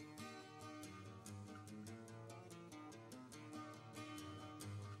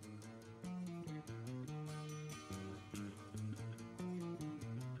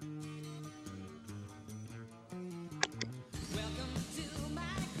 Welcome to my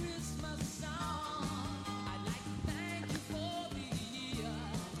Christmas song. I'd like to thank you for the year.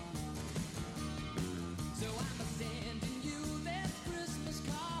 So I'm sending you this Christmas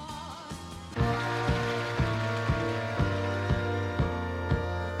card.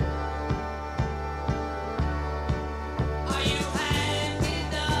 Are you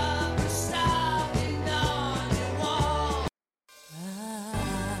hanging up or starting on your wall? I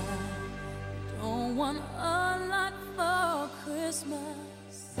don't want a lot for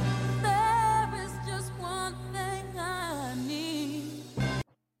Christmas. There is just one thing I need.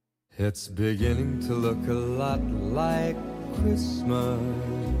 It's beginning to look a lot like Christmas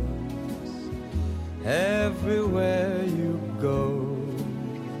everywhere you go.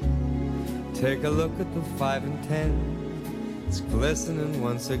 Take a look at the 5 and 10. It's glistening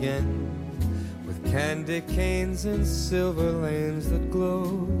once again with candy canes and silver lanes that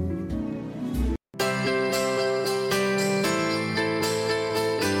glow.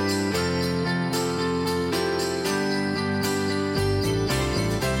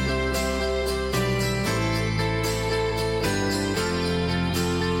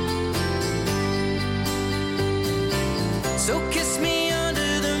 So kiss me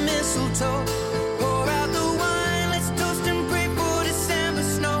under the mistletoe. Pour out the wine, let's toast and pray for December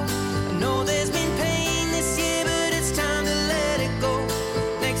snow. I know there's been pain this year, but it's time to let it go.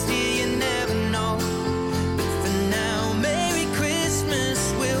 Next year you never know. But for now, Merry Christmas,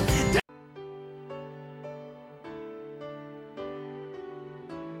 we'll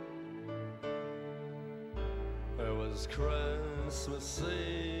It was Christmas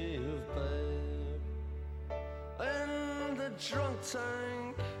Eve, babe, in the drunk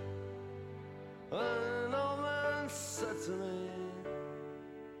tank. An old man said to me,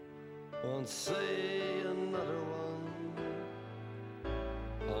 won't see another one.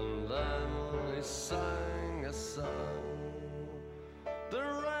 And then he sang a song, the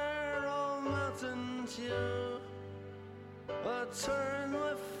rare old mountain tune. I turned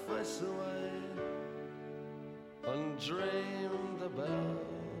my face away and dreamed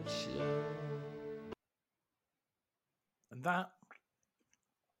about you. And that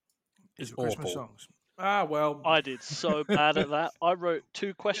is It's your Christmas awful. songs. Ah, well. I did so bad at that. I wrote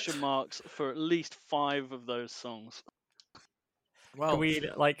 2 question marks for at least 5 of those songs. Well, Can we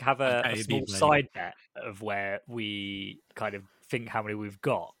like have a Okay, small Beyblade. side bet of where we kind of think how many we've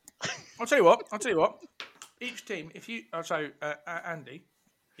got? I'll tell you what. Each team, if you, Andy,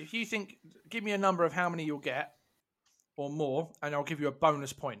 if you think, give me a number of how many you'll get or more, and I'll give you a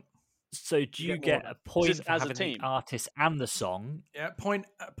bonus point. So do you more get than- a point this for as a having team? the artist and the song? Yeah, point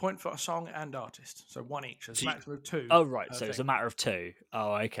for a song and artist. So one each. There's a So you- maximum of 2. Oh right, per so it's a thing. matter of 2.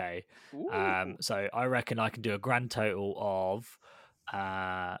 Oh okay. Ooh. So I reckon I can do a grand total of This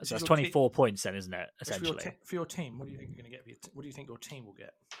so is that's your 24 points then, isn't it? Just for Essentially. for your team, what do you think you're going to get? What do you think your team will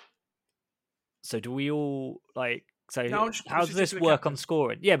get? So do we all like? So No, I'm just- how this does is this to the work on captains.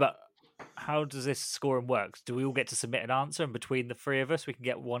 scoring? Yeah, but how does this scoring work? Do we all get to submit an answer, and between the 3 of us, we can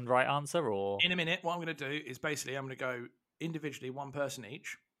get one right answer, or In a minute, what I'm going to do is basically I'm going to go individually, one person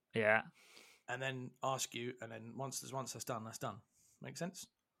each, yeah? and then ask you, and then once that's done, that's done. Make sense?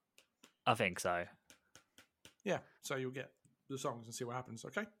 I think so. Yeah. So you'll get the songs and see what happens.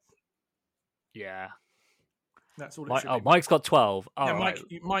 Okay. Yeah. That's all. It Mike, should oh, be. Mike's got 12. Yeah, All right.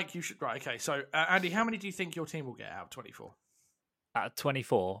 Mike, you should. Right. Okay. So Andy, how many do you think your team will get out of 24? Out of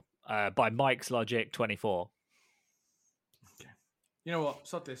 24, by Mike's logic, 24. You know what?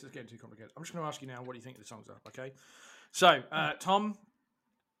 Sod this. It's getting too complicated. I'm just going to ask you now. What do you think the songs are? Okay. So Tom,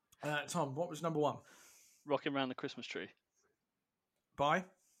 what was number 1? Rocking Around the Christmas Tree. By?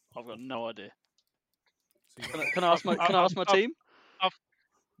 I've got no idea. So you Can I, got- can I ask my can I ask my team?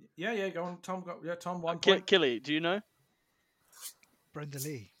 Yeah. Go on. Tom. Tom. 1 Ki- point. Killy, do you know? Brenda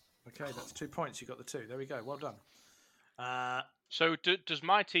Lee. Okay, that's 2 points. You got the 2. There we go. Well done. So does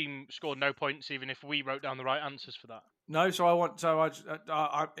my team score no points even if we wrote down the right answers for that? No, so I want. So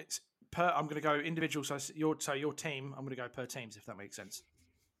I it's I'm going to go individual. So your team. I'm going to go per teams, if that makes sense.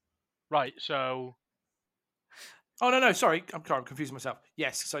 Right. So. Oh no, sorry, I'm confusing myself.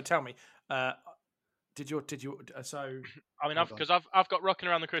 Yes. So tell me, did you? So I mean, I've got "Rocking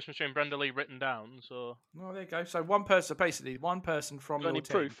Around the Christmas Tree" and Brenda Lee written down. So. Oh, there you go. So one person, basically, one person from your team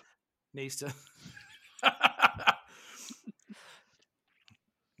proof? needs to.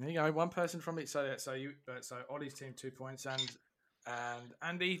 There you go. One person from it. So Ollie's team 2 points, and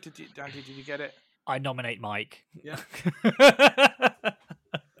Andy, did you get it? I nominate Mike. Yeah.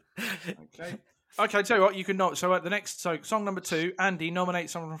 Okay. Tell you what, you can not. So at the next, song number 2, Andy, nominate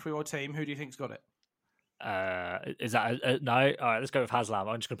someone from your team. Who do you think's got it? Is that no? All right, let's go with Haslam.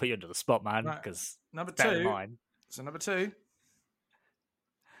 I'm just gonna put you under the spot, man, because number better 2. than mine. So number 2,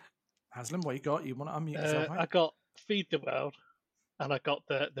 Haslam, what you got? You want to unmute yourself? Mate? I got Feed the World, and I got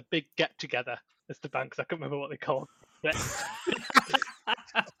the big get together as the band, because I can't remember what they call it.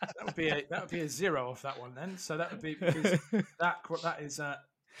 That would be a 0 off that one then. So that would be because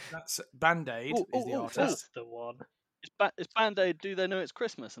that's Band-Aid is the artist. That's the one. It's Band-Aid. Do they know it's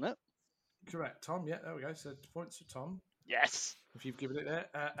Christmas? Isn't it? Correct, Tom. Yeah, there we go. So points for Tom. Yes. If you've given it there,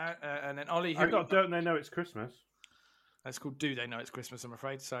 and then Ollie. I got Don't They Know It's Christmas? That's called Do They Know It's Christmas? I'm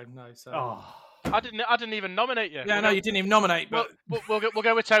afraid. So no. So. Oh. I didn't even nominate you. Yeah, no, you didn't even nominate. But we'll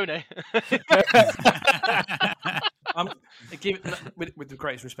go with Tony. With the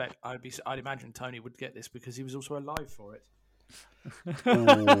greatest respect, I'd imagine Tony would get this because he was also alive for it.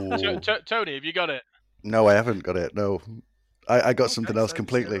 Tony, have you got it? No, I haven't got it. No, I got something else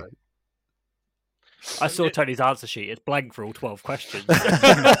completely. I saw Tony's answer sheet. It's blank for all 12 questions.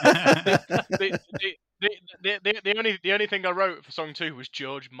 The only thing I wrote for song 2 was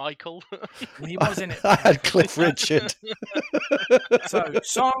George Michael. He was in it. I had Cliff Richard. So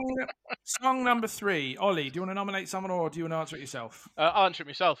song number 3, Ollie. Do you want to nominate someone or do you want to answer it yourself? I'll answer it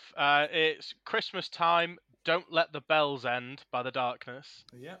myself. It's Christmas Time. Don't Let the Bells End by The Darkness.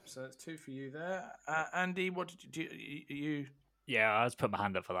 Yep. So that's 2 for you there. Andy, what did you? Yeah, I just put my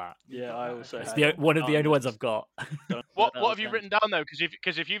hand up for that. Yeah, I also. It's one of the only ones I've got. What have you written down though?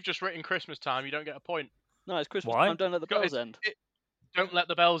 Because if you've just written Christmas Time, you don't get a point. No, it's Christmas Why? Time. Don't let the bells end. Don't let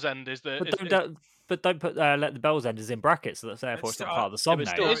the bells end is the. But don't put let the bells end is in brackets, so that's therefore it's not part of the song name.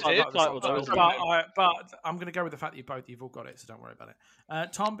 But I'm going to go with the fact that you've all got it, so don't worry about it.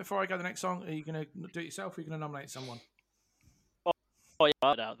 Tom, before I go to the next song, are you going to do it yourself or are you going to nominate someone? Oh, yeah,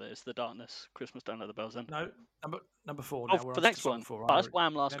 I doubt that it's The Darkness. Christmas Don't Let the Bells End. No, number 4. Oh, now we're for on the next to song one. 4. Oh, that's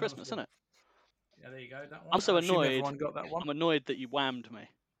Wham! Last Christmas, isn't it? Yeah, there you go. That one. I'm so annoyed. Everyone got that one. I'm annoyed that you whammed me.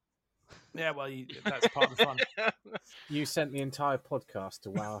 Yeah, well, that's part of the fun. You sent the entire podcast to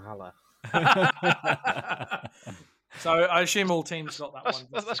Valhalla. So I assume all teams got that one.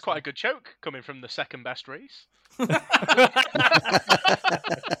 That's quite a good joke coming from the second best Reese.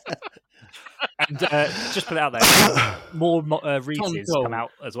 And just put it out there, more Reese's come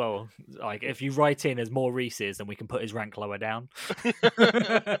out as well. Like if you write in as more Reese's, then we can put his rank lower down. I'm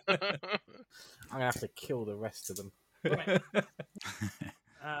gonna have to kill the rest of them.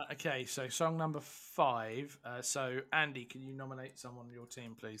 Okay, so song number 5. So Andy, can you nominate someone on your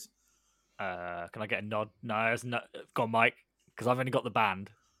team, please? Can I get a nod? No, it's not. Go on, Mike, because I've only got the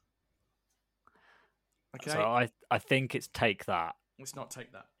band. Okay. So I think it's Take That. Let's not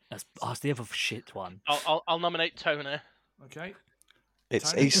Take That. That's the other shit one. I'll nominate Tony. Okay.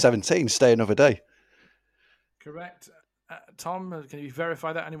 It's Tony? East 17. Stay Another Day. Correct. Tom, can you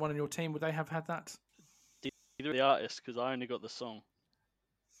verify that? Anyone on your team, would they have had that? Either the artist, because I only got the song.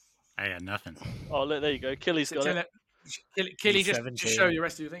 I got nothing. Oh, look, there you go. Killy's got it. Killy, just show your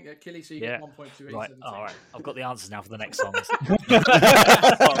rest of your thing. Killy, so you get 1.2. Right. All right. I've got the answers now for the next songs.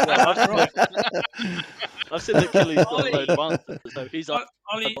 I've seen that Killy's got a load of answers. So he's up.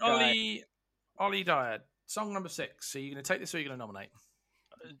 Ollie Dyer, song number 6. So you're going to take this or you're going to nominate?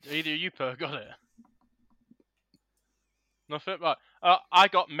 Either you got it. Nothing. Right. I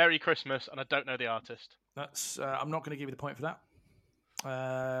got Merry Christmas and I don't know the artist. That's. I'm not going to give you the point for that.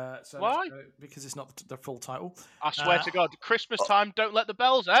 So why? Because it's not the full title. I swear to God, Christmas Time, Don't Let the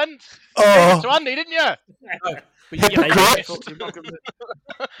Bells End. Oh. So Andy, didn't you? No, but you hypocrite.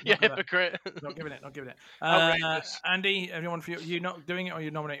 Not giving it. Outrageous. Andy, anyone for you not doing it, or you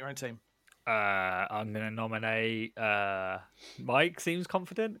nominate your own team? I'm going to nominate Mike. Seems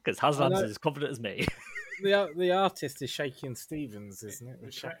confident because Haslam's as confident as me. The artist is Shakin' Stevens, isn't it?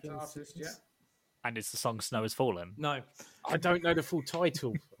 The correct artist, yeah. And it's the song "Snow Has Fallen." No, I don't know the full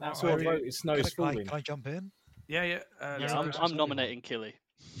title. That's what I wrote. It's "Snow Has Fallen." Can I jump in? Yeah. I'm nominating Killy.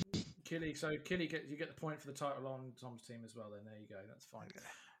 Killy, so Killy, you get the point for the title on Tom's team as well. Then there you go. That's fine.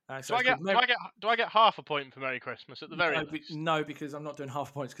 So Do I get half a point for Merry Christmas at the very least? No, because I'm not doing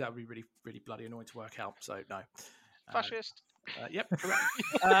half points because that would be really, really bloody annoying to work out. So no. Fascist. Yep, correct.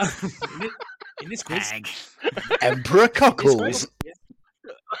 In this quiz, Emperor Cockles.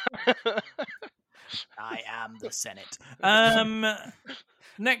 I am the Senate.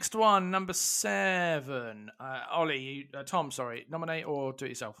 Next one, number 7. Ollie, Tom, sorry, nominate or do it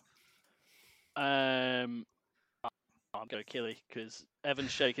yourself. I'll go Killy because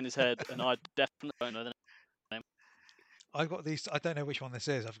Evan's shaking his head, and I definitely don't know the name. I've got these. I don't know which one this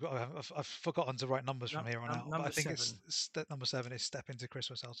is. I've forgotten to write numbers from here on out. But I think it's number 7 is "Step Into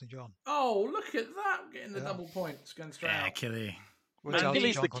Christmas," Elton John. Oh, look at that! Getting the double points, going straight out. Killy.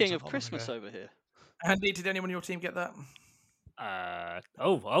 Killy's the king of Christmas over here. Andy, did anyone in your team get that?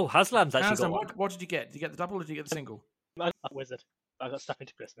 Haslam's actually got one. What did you get? Did you get the double or did you get the single? I got Wizard. I got Step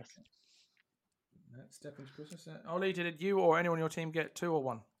Into Christmas. Step Into Christmas. Ollie, did you or anyone in your team get 2 or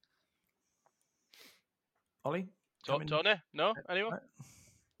 1? Ollie? Tony? No? Anyone?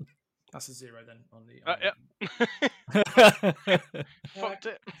 That's a 0 then on the. Yeah. Fucked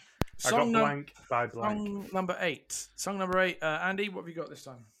it. I got blank by blank. Song number 8. Song number 8. Andy, what have you got this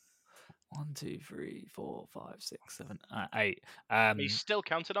time? 1, 2, 3, 4, 5, 6, 7, 8. He's still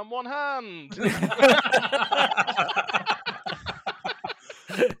counted on one hand.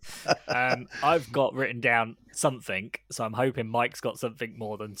 I've got written down something, so I'm hoping Mike's got something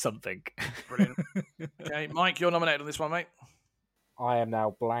more than something. Brilliant. Okay, Mike, you're nominated on this one, mate. I am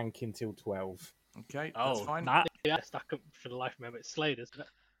now blank until 12. Okay, that's fine. Matt, Yeah, stuck up for the life of me. It's Slade, isn't it?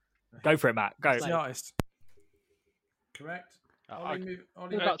 go for it, Matt. Go. It's the artist. Correct. Ollie, Do move.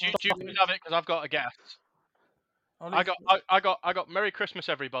 you have it? Because I've got a guess. I got "Merry Christmas,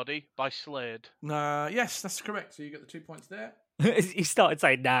 Everybody" by Slade. Yes, that's correct. So you got the 2 points there. He started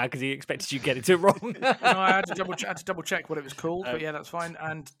saying "nah" because he expected you to get it too wrong. No, I had to double check what it was called, but yeah, that's fine.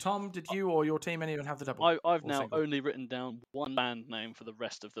 And Tom, did you or your team anyone have the double? I've now only written down one band name for the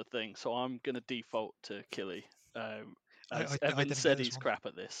rest of the thing, so I'm going to default to Killy. Evan said he's crap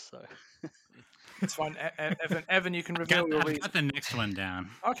at this, so it's fine. Evan, you can reveal your reason. I've got the next one down.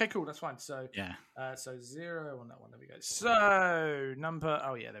 Okay, cool. That's fine. So yeah. So 0 on that one. There we go. So number.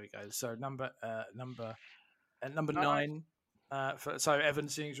 Oh yeah, there we go. So number 9. So Evan,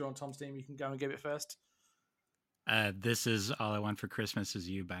 seeing as you're on Tom's team, you can go and give it first. This is "All I Want for Christmas Is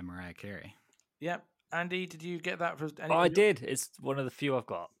You" by Mariah Carey. Yep. Andy, did you get that? I did. It's one of the few I've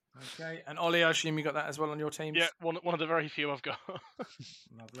got. Okay. And Ollie, I assume you got that as well on your team. Yeah, one of the very few I've got.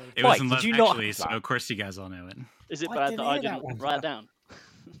 Lovely. It was in love, actually, so of course you guys all know it. Is it bad that I didn't write it down?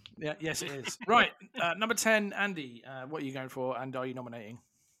 Yeah. Yes, it is. Right. Number 10, Andy. What are you going for, and are you nominating?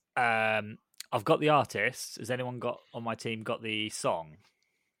 I've got the artist. Has anyone got on my team got the song?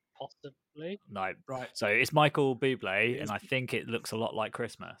 Possibly. No. Right. So it's Michael Bublé, and I think it looks a lot like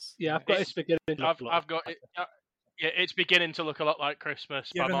Christmas. Yeah, I've got it's beginning. I've got it. Yeah, it's beginning to look a lot like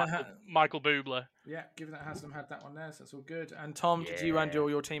Christmas by Michael Bublé. Yeah, given that Haslam had that one there, so that's all good. And Tom, did you and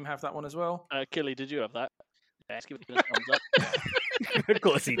your team have that one as well? Killy, did you have that? Yeah, give it a thumbs up. Of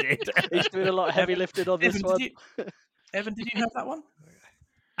course he did. He's doing a lot of heavy lifting on this one. Evan, did you have that one?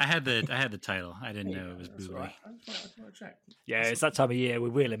 I had the title. I didn't know it was Bublé. Right. I just want to check. Yeah, it's that time of year we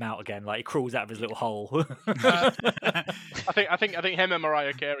wheel him out again. Like he crawls out of his little hole. I think him and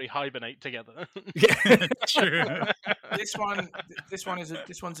Mariah Carey hibernate together. Yeah, true. This one's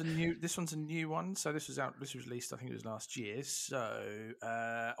a new one. So this was released. I think it was last year. So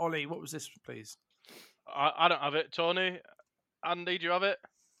Ollie, what was this, please? I don't have it. Tony, Andy, do you have it,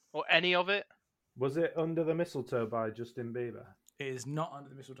 or any of it? Was it "Under the Mistletoe" by Justin Bieber? It is not "Under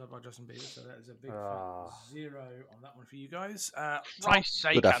the Mistletoe" by Justin Bieber, so that is a big fat 0 on that one for you guys. Christ's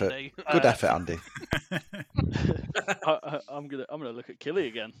sake, Good effort. Andy. Good effort, Andy. I'm gonna look at Killy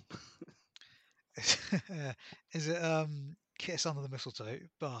again. Is it "Kiss Under the Mistletoe"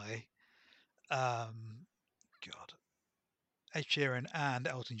 by Ed Sheeran and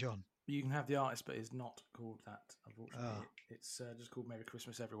Elton John? You can have the artist, but it's not called that, unfortunately. It's just called "Merry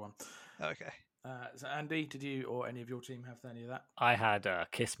Christmas, Everyone." Okay. So Andy, did you or any of your team have any of that? I had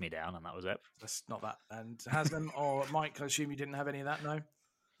 "Kiss Me Down," and that was it. That's not that. And Haslam or Mike, I assume you didn't have any of that, no?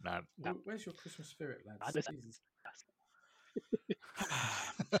 No. Where's your Christmas spirit, lads?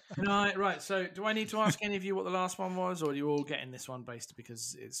 Right. So, do I need to ask any of you what the last one was, or are you all getting this one based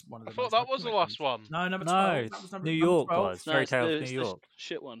because it's one of the? I thought that was the last one. No, number 12. No, That was New York 12. was Fairy Tale of New It's York. the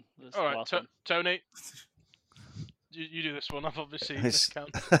shit one. That's All the right, last one. Tony. You do this one. I've obviously It's,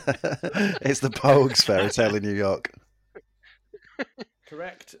 miscounted. it's the Pogues Fairy Tale in New York.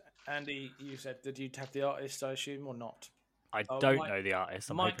 Correct. Andy, you said, did you have the artist, I assume, or not? I Oh, don't Mike- know the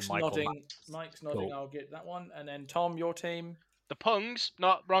artist. I'm Mike's hoping Michael. nodding. Mike's nodding. Cool. I'll get that one. And then Tom, your team. The pungs,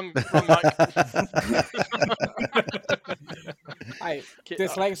 not wrong, Mike.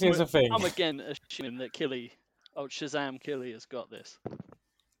 Dyslexia is a thing. I'm again assuming that Shazam Killy has got this.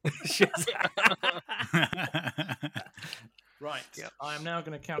 Right. I am now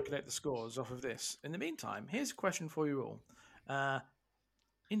going to calculate the scores off of this. In the meantime, here's a question for you all.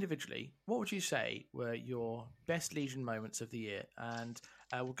 Individually, what would you say were your best Legion moments of the year? And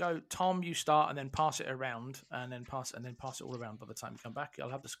we'll go, Tom, you start, and then pass it around, and then pass it all around. By the time you come back, I'll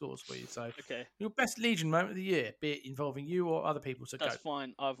have the scores for you. So, okay, your best Legion moment of the year, be it involving you or other people. So that's go.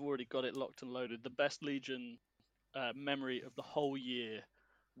 fine. I've already got it locked and loaded. The best Legion memory of the whole year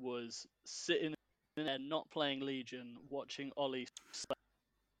was sitting there not playing Legion, watching Ollie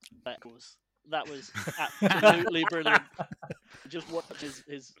speckles. That was absolutely brilliant. Just watch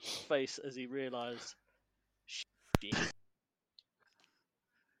his face as he realised.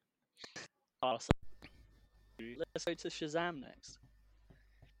 Let's go to Shazam next.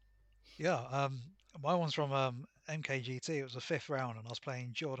 Yeah, my one's from MKGT. It was the 5th round, and I was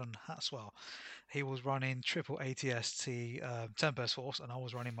playing Jordan Hatswell. He was running triple ATST Tempest Force, and I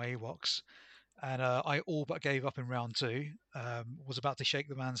was running my Ewoks. And I all but gave up in round 2. Was about to shake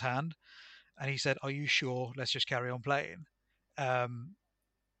the man's hand, and he said, "Are you sure? Let's just carry on playing." I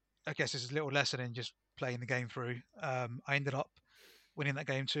guess it's a little lesson in just playing the game through. I ended up winning that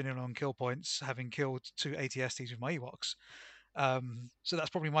game 2-0 on kill points, having killed 2 ATSTs with my Ewoks. So that's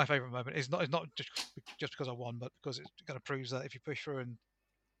probably my favourite moment. It's not just because I won, but because it kind of proves that if you push through and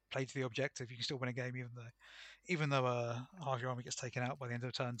play to the objective, you can still win a game, even though half your army gets taken out by the end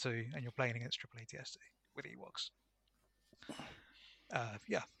of turn 2, and you're playing against triple ATST with Ewoks.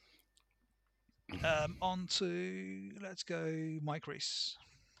 Yeah. On to, let's go, Mike Reese.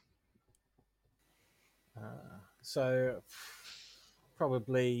 So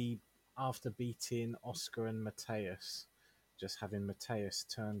probably after beating Oscar and Mateus, just having Mateus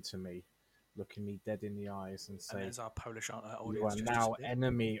turn to me, looking me dead in the eyes and say, and there's our Polish audience. "You are now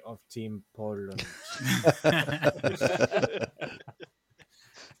enemy of Team Poland."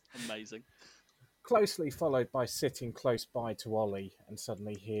 Amazing. Closely followed by sitting close by to Ollie and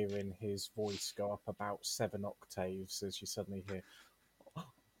suddenly hearing his voice go up about 7 octaves as you suddenly hear,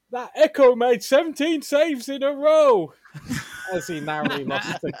 "That Echo made 17 saves in a row!" as he narrowly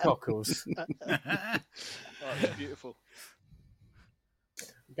lost the cockles. Oh, it's beautiful.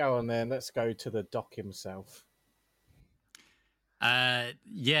 Go on then, let's go to the Doc himself.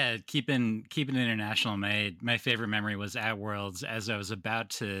 Yeah, keeping international. My favorite memory was at Worlds. As I was about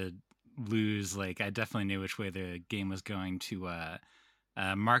to lose, like, I definitely knew which way the game was going to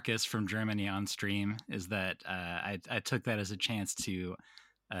Marcus from Germany on stream. Is that I took that as a chance to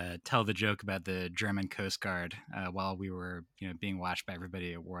tell the joke about the German Coast Guard while we were being watched by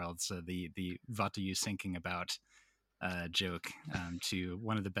everybody at Worlds. So the "What are you thinking about?" joke to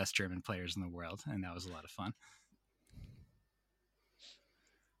one of the best German players in the world, and that was a lot of fun.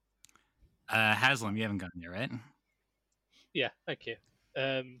 Haslam, you haven't gotten there, right? Yeah, thank you.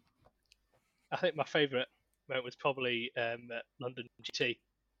 I think my favourite moment was probably at London GT,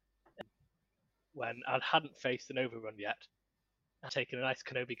 when I hadn't faced an overrun yet. I'd taken a nice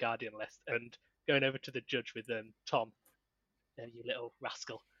Kenobi Guardian list and going over to the judge with Tom, you little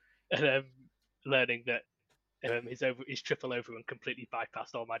rascal, and learning that his triple overrun completely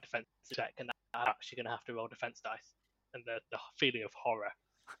bypassed all my defense check, and I'm actually going to have to roll defense dice, and the feeling of horror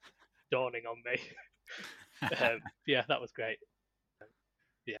dawning on me. Yeah, that was great.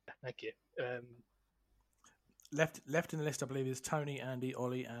 Yeah, thank you. Left in the list, I believe, is Tony, Andy,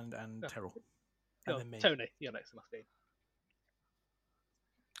 Ollie, and Terrell. And then me. Tony, you're next on my screen.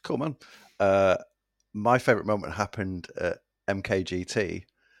 Cool, man. My favourite moment happened at MKGT,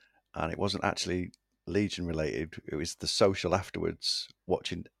 and it wasn't actually Legion related. It was the social afterwards,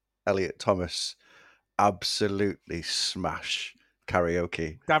 watching Elliot Thomas absolutely smash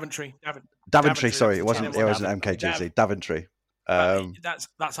karaoke. Daventry. Sorry, it wasn't MKGT. Daventry.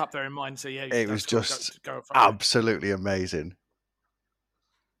 That's up there in mine. So yeah, it was just absolutely amazing.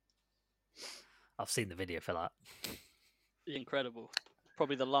 I've seen the video for that. Incredible.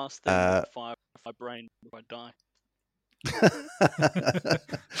 Probably the last thing that fire my brain before I die.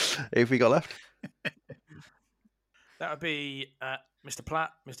 Who have we got left? That would be Mr.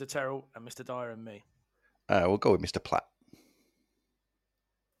 Platt, Mr. Terrell, and Mr. Dyer, and me. We'll go with Mr. Platt.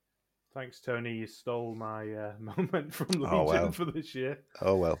 Thanks, Tony. You stole my moment from Legion for this year.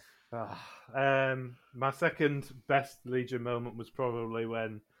 Oh, well. My second best Legion moment was probably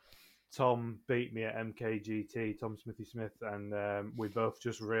when Tom beat me at MKGT, Tom Smithy Smith, and we both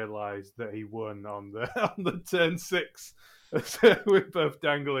just realised that he won on the turn 6. We were both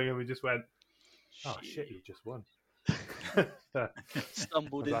dangling, and we just went, "Oh shit, you just won!"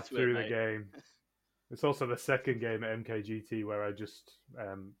 Stumbled As I into threw it, the game. It's also the second game at MKGT where I just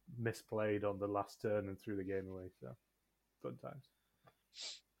misplayed on the last turn and threw the game away. So, fun times.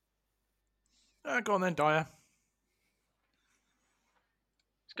 Go on then, Dyer.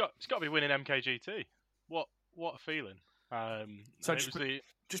 It's got to be winning MKGT. What a feeling. So and it was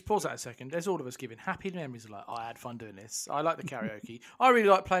just pause that a second. There's all of us giving happy memories of like, I had fun doing this. I like the karaoke. I really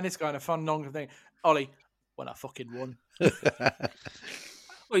like playing this kind of fun, long thing. Ollie, when I fucking won.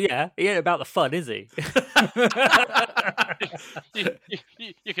 Well, yeah, he ain't about the fun, is he?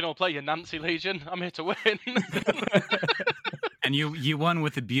 you can all play your Nancy Legion. I'm here to win. And you won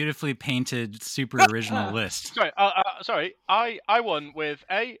with a beautifully painted, super original list. Sorry. I won with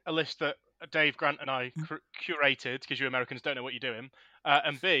a list that Dave Grant and I curated because you Americans don't know what you're doing,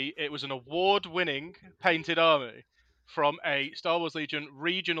 and B, it was an award-winning painted army from a Star Wars Legion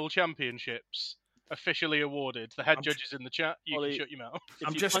regional championships, officially awarded. The head judges in the chat. You Ollie, can shut your mouth.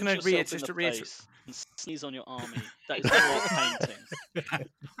 I'm just going to reiterate. And sneeze on your army. That is not painting.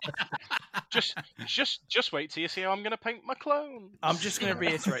 Just wait till you see how I'm going to paint my clone. I'm just going to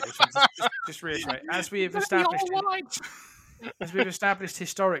reiterate this. Just reiterate. As we have established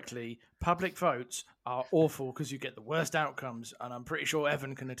historically, public votes are awful because you get the worst outcomes, and I'm pretty sure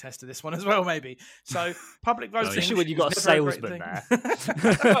Evan can attest to this one as well. Maybe so. Public voting, especially when you got a salesman there.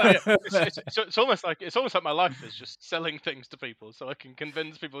 It's almost like my life is just selling things to people, so I can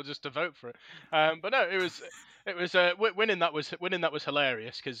convince people just to vote for it. But no, it was winning. That was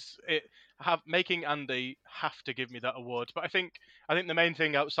hilarious because making Andy have to give me that award. But I think the main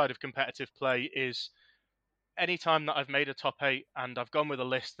thing outside of competitive play is, anytime that I've made a top 8 and I've gone with a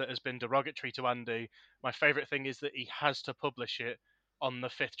list that has been derogatory to Andy, my favourite thing is that he has to publish it on the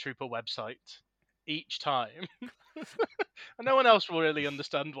 5th Trooper website each time. And no one else will really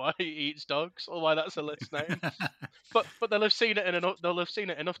understand why he eats dogs or why that's a list name. but they'll have seen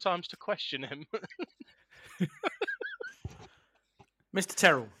it enough times to question him. Mr.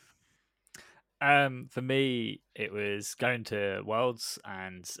 Terrell. For me, it was going to Worlds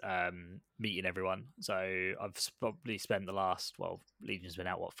and meeting everyone. So I've probably spent the last, Legion's been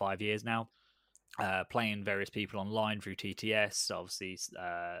out, 5 years now, playing various people online through TTS, obviously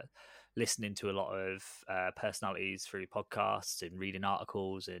listening to a lot of personalities through podcasts and reading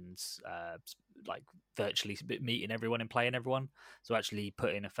articles and virtually meeting everyone and playing everyone. So actually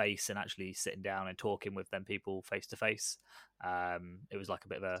putting a face and actually sitting down and talking with them people face to face. It was like a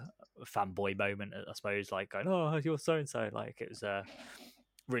bit of a fanboy moment, I suppose, like going, oh, you're so and so. Like it was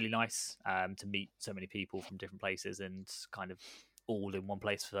really nice to meet so many people from different places and kind of all in one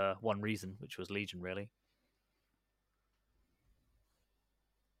place for one reason, which was Legion, really.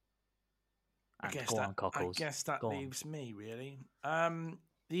 I guess that leaves me, really. The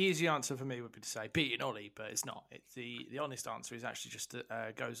easy answer for me would be to say beating Ollie, but it's not. It's the honest answer is actually just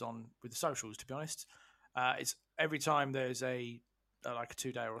goes on with the socials, to be honest. It's every time there's like a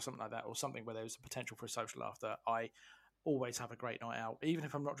 2-day or something like that, or something where there's a potential for a social laughter, I always have a great night out. Even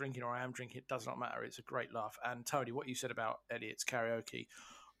if I'm not drinking or I am drinking, it does not matter. It's a great laugh. And Tony, what you said about Elliot's karaoke,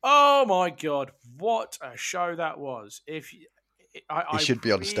 oh my God, what a show that was. He should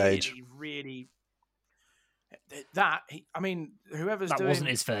be on stage. Really, whoever's that doing... wasn't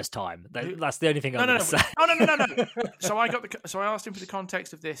his first time. That's the only thing I'm going to say. No. So I asked him for the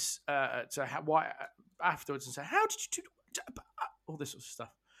context of this, why afterwards, and said, "How did you do all this sort of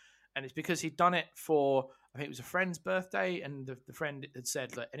stuff?" And it's because he'd done it for, I think it was a friend's birthday, and the friend had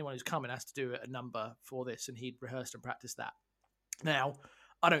said that anyone who's coming has to do a number for this, and he'd rehearsed and practiced that. Now,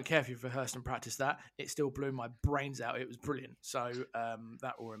 I don't care if you've rehearsed and practiced that. It still blew my brains out. It was brilliant. So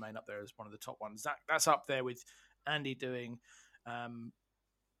that will remain up there as one of the top ones. That's up there with Andy doing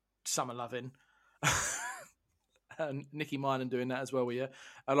Summer Lovin'. And Nicky Mylan doing that as well,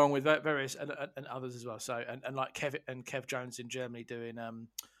 along with various and others as well. So and like Kev Jones in Germany doing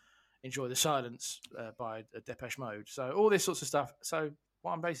Enjoy the Silence by Depeche Mode. So all this sorts of stuff. So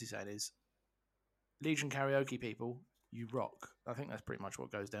what I'm basically saying is, Legion karaoke people, you rock. I think that's pretty much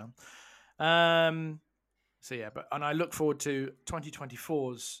what goes down. So yeah, and I look forward to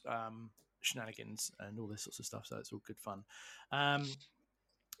 2024's shenanigans and all this sorts of stuff. So it's all good fun.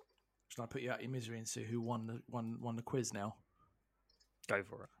 Should I put you out of your misery and see who won the quiz now? Go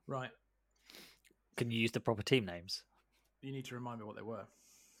for it. Right. Can you use the proper team names? You need to remind me what they were.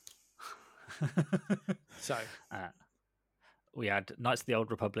 So we had Knights of the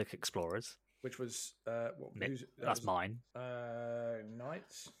Old Republic Explorers, which was that's mine.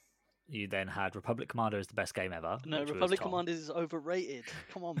 Knights. You then had Republic Commander as the best game ever. No, Republic Commander is overrated.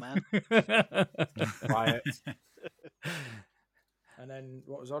 Come on, man. Riot. And then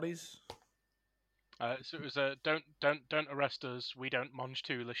what was Ollie's? So it was don't arrest us. We don't mange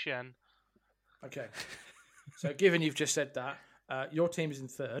tu le chien. Okay. So, given you've just said that, your team is in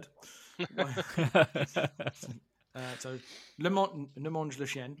third. So, Le Mange Le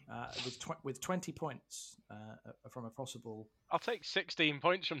Chien with 20 points from a possible. I'll take 16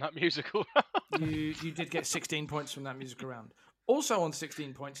 points from that musical. You did get 16 points from that musical round. Also on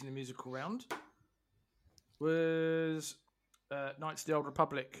 16 points in the musical round was Knights of the Old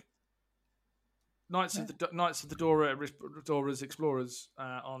Republic. Knights of the Dora's Explorers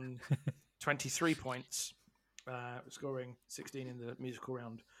on 23 points, scoring 16 in the musical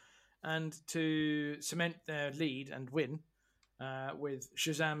round. And to cement their lead and win with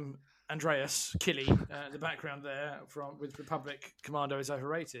Shazam Andreas Killy in the background there with Republic Commando is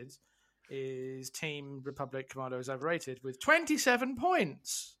Overrated is Team Republic Commando is Overrated with 27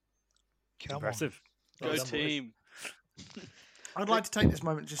 points. Impressive. Go team. I'd like to take this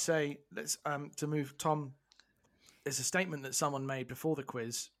moment to say, let's to move Tom. There's a statement that someone made before the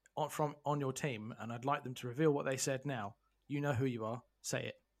quiz on your team, and I'd like them to reveal what they said now. You know who you are. Say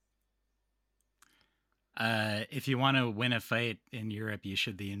it. If you want to win a fight in Europe, you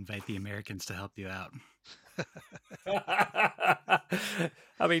should invite the Americans to help you out.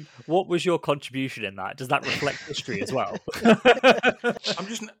 I mean, what was your contribution in that? Does that reflect history as well? I'm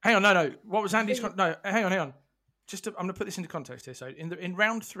just hang on. No. What was Andy's? No, hang on. I'm going to put this into context here. So in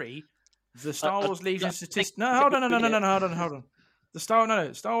round 3, the Star Wars Legion statistics. No, hold on. Hold on. The Star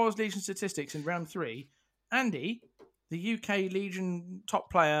Wars Legion statistics in round 3. Andy, the UK Legion top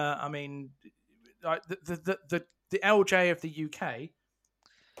player. I mean, like the LJ of the UK,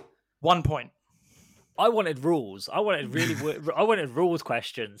 1 point. I wanted rules. I wanted rules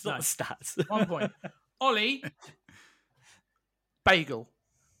questions, not the stats. 1 point. Ollie, bagel.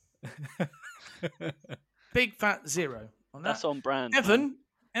 Big fat 0 on that. That's on brand.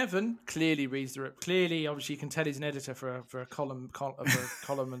 Evan clearly reads the clearly. Obviously, you can tell he's an editor for a column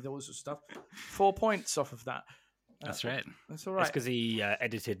and all sorts of stuff. 4 points off of that. That's right. That's all right. That's because he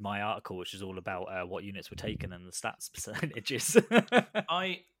edited my article, which is all about what units were taken and the stats percentages.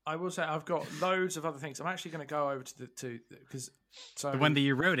 I will say I've got loads of other things. I'm actually going to go over to because the one that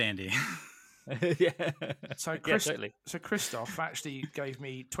you wrote, Andy. Yeah. So totally. So Christoph actually gave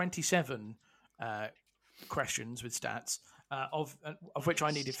me 27 questions with stats, of which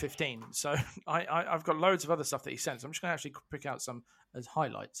I needed 15. So I've got loads of other stuff that he sent. So I'm just going to actually pick out some as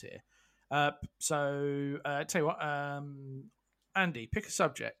highlights here. Tell you what, Andy, pick a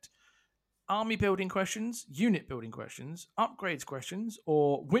subject. Army building questions, unit building questions, upgrades questions,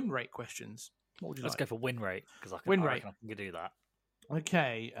 or win rate questions. What would you Let's like? go for win rate, because I Win-rate. reckon I can do that.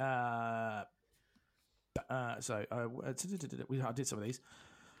 Okay. So I did some of these.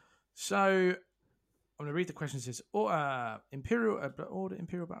 So I'm going to read the questions. It says, order Imperial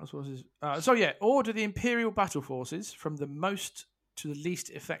Battle Forces. Order the Imperial Battle Forces from the most to the least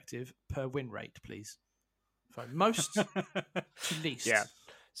effective per win rate, please. So most to least. Yeah.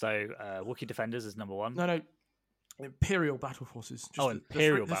 So Wookiee Defenders is number 1. No. Imperial Battle Forces. Just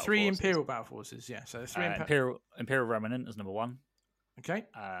Imperial the Battle three Forces. Imperial Battle Forces. Yeah. So the 3 Imperial Remnant is number 1. Okay.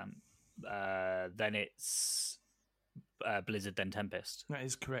 Then it's Blizzard, then Tempest. That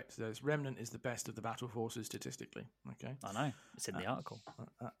is correct. There's Remnant is the best of the battle forces statistically. Okay. I know. It's in the article.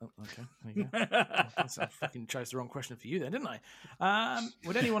 Okay. There you go. I fucking chose the wrong question for you then, didn't I?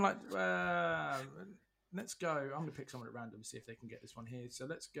 Would anyone like? Let's go. I'm going to pick someone at random, see if they can get this one here. So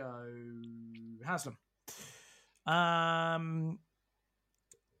let's go Haslam. I'm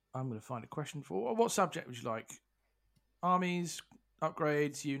going to find a question for what subject would you like? Armies,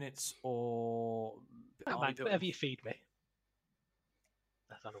 upgrades, units, or Man, whatever you feed me.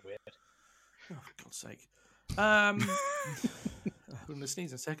 That sounded weird. Oh, for God's sake. I'm going to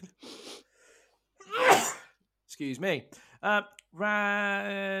sneeze in a second. Excuse me.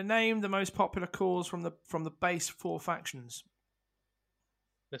 Name the most popular cause from the base 4 factions.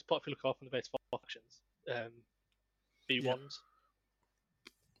 Most popular call from the base 4 factions. B1s.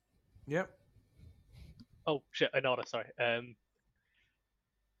 Yep. Oh shit! In order, sorry.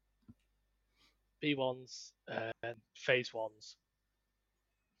 B1s, Phase 1s.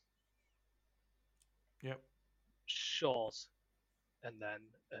 Yep. Shores, and then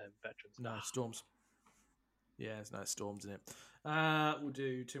veterans. No, storms. Yeah, there's no storms in it. We'll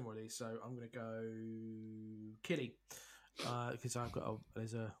do 2 more of these. So I'm going to go Killy, because I've got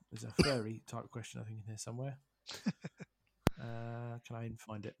there's a furry type of question I think in here somewhere. Can I even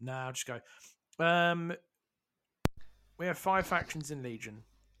find it? No, I'll just go. We have 5 factions in Legion.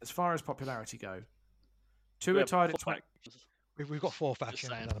 As far as popularity go, 2 are tied at 20. We've got 4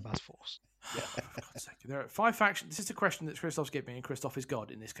 factions and a mass force. Yeah. For God's sake. There are 5 factions. This is a question that Christoph's given me, and Christoph is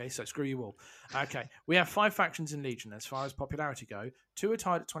God in this case, so screw you all. Okay, we have 5 factions in Legion as far as popularity go. 2 are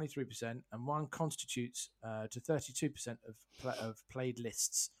tied at 23%, and 1 constitutes to 32% of played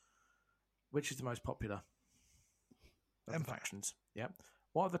lists. Which is the most popular of the Empire. factions? Yep.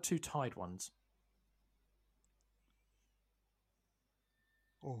 What are the 2 tied ones?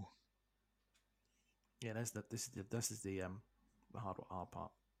 Oh, Yeah, this is the hard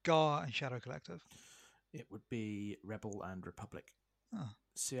part. Gar and Shadow Collective. It would be Rebel and Republic. Oh.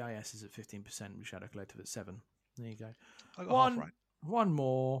 CIS is at 15%, with Shadow Collective at 7%. There you go. I got half right. One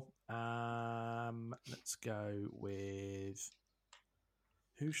more. Let's go with...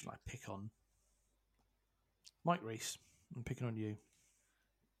 Who should I pick on? Mike Reese. I'm picking on you.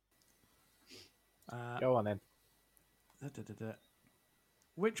 Go on then.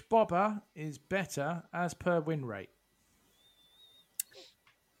 Which bobber is better as per win rate?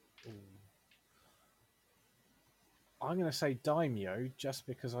 I'm going to say Daimyo just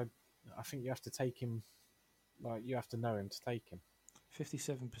because I think you have to take him, like you have to know him to take him.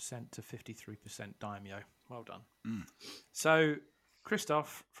 57% to 53% Daimyo. Well done. So,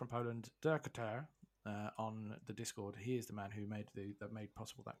 Christoph from Poland, Dirkater, on the Discord, he is the man who made made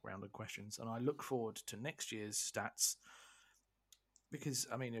possible that round of questions, and I look forward to next year's stats because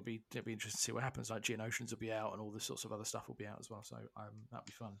I mean it'll be interesting to see what happens. Like Geonosians will be out, and all this sorts of other stuff will be out as well. So that'll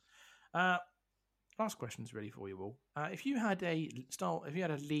be fun. Last question's ready for you all. If you had a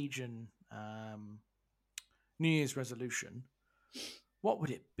Legion New Year's resolution, what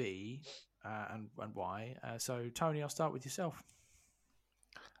would it be, and why? So Tony, I'll start with yourself.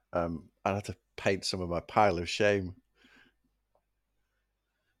 I'd have to paint some of my pile of shame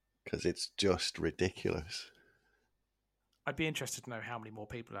because it's just ridiculous. I'd be interested to know how many more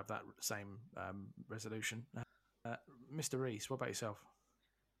people have that same resolution. Mr. Reese, what about yourself?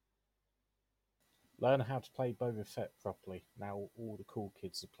 Learn how to play Boba Fett properly. Now all the cool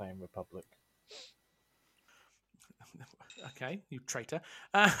kids are playing Republic. Okay, you traitor.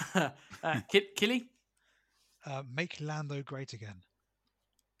 Killy? Make Lando great again.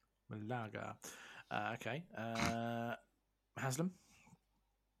 Malaga. Okay. Haslam?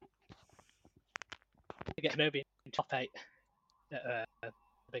 Get Kenobi in top 8.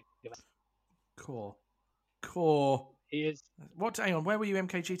 Big event. Core. He is. What? Hang on. Where were you,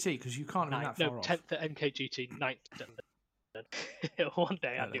 MKGT? Because you can't have been that far off. 10th at MKGT, 9th at London. One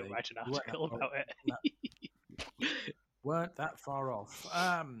day I'll do write an article about it. Weren't that far off.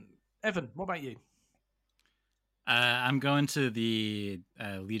 Evan, what about you? I'm going to the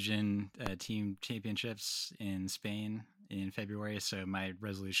Legion Team Championships in Spain in February, so my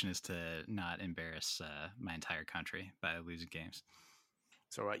resolution is to not embarrass my entire country by losing games.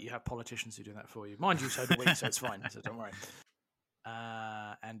 It's all right. You have politicians who do that for you. Mind you, so do we, so it's fine. So don't worry.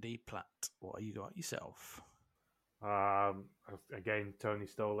 Andy Platt, what have you got yourself? Again, Tony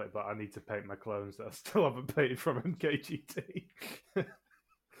stole it, but I need to paint my clones that I still haven't painted from MKGT.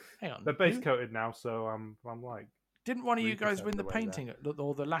 Hang on. They're base coated now, so I'm like... Didn't one of you guys 3% win the way painting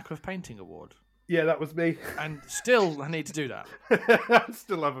or the lack of painting award? Yeah, that was me. And still, I need to do that. I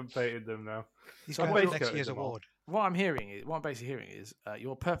still haven't painted them now. He's So got what- next year's award. What I'm basically hearing is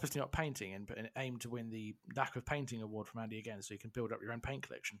you're purposely not painting and aim to win the lack of painting award from Andy again, so you can build up your own paint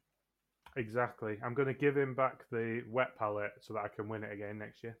collection. Exactly. I'm going to give him back the wet palette so that I can win it again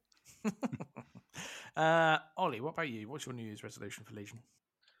next year. Ollie, what about you? What's your New Year's resolution for Legion?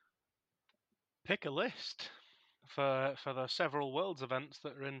 Pick a list for the several Worlds events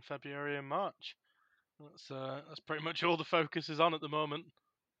that are in February and March. That's pretty much all the focus is on at the moment.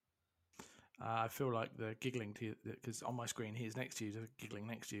 I feel like the giggling to you, because on my screen he's next to you, the giggling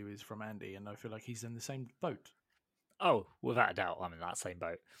next to you is from Andy, and I feel like he's in the same boat. Oh, without a doubt, I'm in that same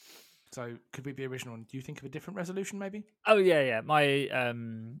boat. So could we be original? Do you think of a different resolution, maybe? Oh yeah. My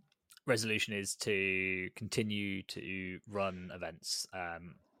resolution is to continue to run events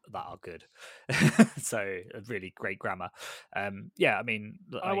that are good. So a really great grammar. Yeah, I mean,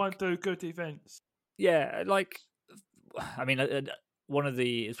 I won't do good events. Yeah, like, I mean, one of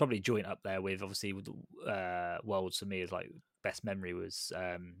the, it's probably joint up there with obviously with Worlds for me is like best memory was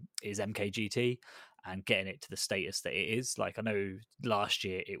is MKGT and getting it to the status that it is. Like, I know last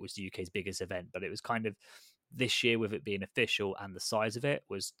year it was the UK's biggest event, but it was kind of this year with it being official and the size of it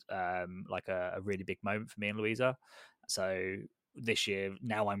was like a really big moment for me and Louisa. So this year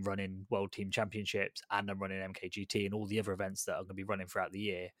now I'm running World Team Championships and I'm running MKGT and all the other events that I'm going to be running throughout the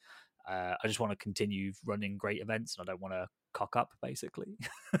year. I just want to continue running great events and I don't want to cock up, basically.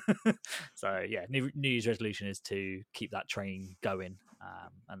 So yeah, New Year's resolution is to keep that train going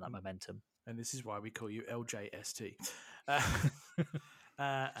and that momentum. And this is why we call you LJST.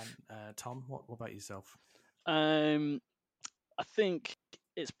 And Tom, what about yourself? I think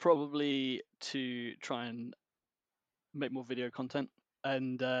it's probably to try and make more video content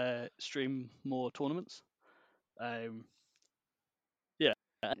and stream more tournaments.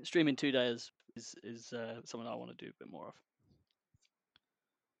 Streaming 2 days is something I want to do a bit more of.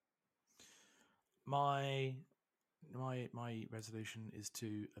 My resolution is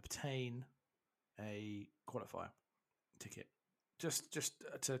to obtain a qualifier ticket. Just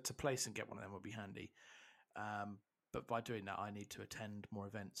to place and get one of them would be handy. But by doing that, I need to attend more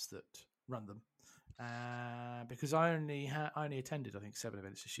events that run them. Because I only attended, I think, 7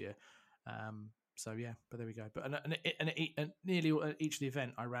 events this year. So yeah, but there we go. But and nearly each of the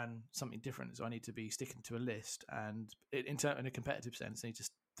event, I ran something different. So I need to be sticking to a list, and in a competitive sense, I need to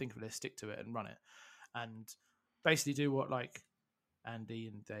think of a list, stick to it, and run it, and basically do what like Andy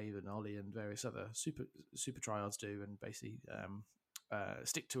and Dave and Ollie and various other super tryhards do, and basically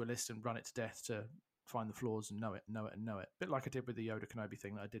stick to a list and run it to death to find the flaws and know it. A bit like I did with the Yoda Kenobi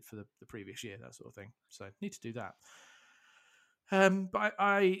thing that I did for the previous year, that sort of thing. So need to do that. But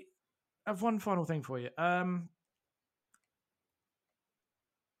I have one final thing for you. I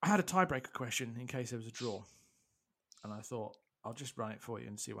had a tiebreaker question in case there was a draw, and I thought I'll just run it for you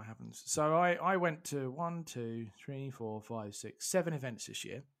and see what happens. So I went to 1, 2, 3, 4, 5, 6, 7 events this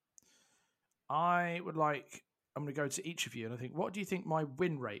year. I'm going to go to each of you, and I think, what do you think my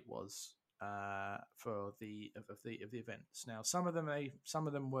win rate was for the events? Now, some of them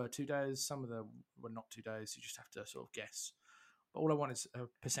were 2 days, some of them were not 2 days. You just have to sort of guess. But all I want is a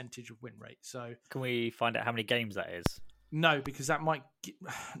percentage of win rate. So can we find out how many games that is? No, because that might.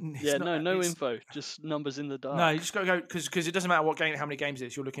 No info, just numbers in the dark. No, you just got to go because it doesn't matter how many games it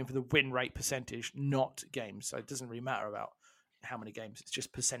is. You're looking for the win rate percentage, not games. So it doesn't really matter about how many games. It's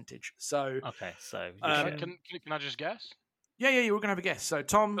just percentage. So okay, so can I just guess? Yeah, you were going to have a guess. So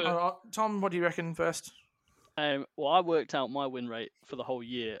Tom, what do you reckon first? Well, I worked out my win rate for the whole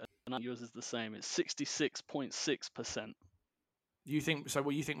year, and yours is the same. It's 66.6%. You think so?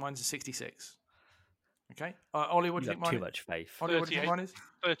 Well, you think mine's a 66. Okay, Ollie, what do you think mine? Too much faith. Ollie, what do you think mine is?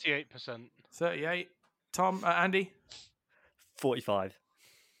 38%. 38. Tom, Andy, 45.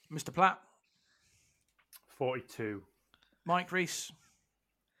 Mr. Platt, 42. Mike Reese,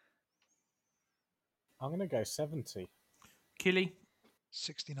 I'm going to go 70. Killy,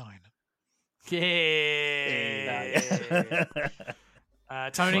 69. Yeah.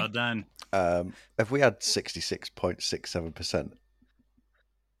 Tony, well done. Have we had 66.67%?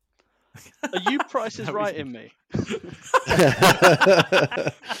 Are you prices right in me?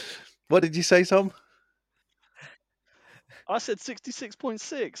 What did you say, Tom? I said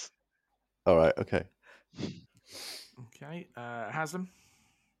 66.6. All right, okay. Okay, Haslam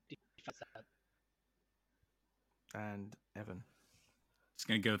and Evan. Just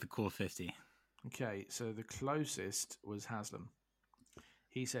going to go with the cool 50. Okay, so the closest was Haslam.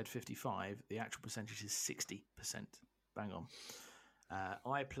 He said 55. The actual percentage is 60%. Bang on.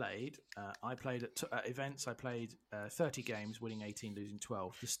 I played at events. I played 30 games, winning 18, losing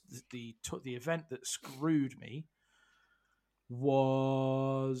 12. The event that screwed me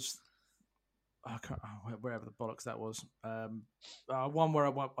was wherever the bollocks that was. One where I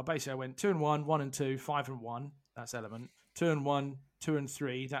went 2-1, 1-2, 5-1. That's Element. 2-1,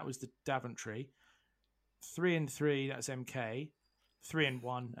 2-3. That was the Daventry. 3-3. That's MK.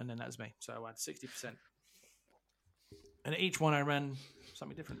 3-1, and then that was me. So I had 60%. And each one I ran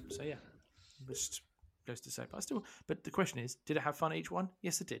something different. So yeah, just goes to say. But the question is, did I have fun at each one?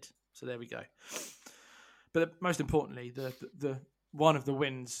 Yes, I did. So there we go. But most importantly, the one of the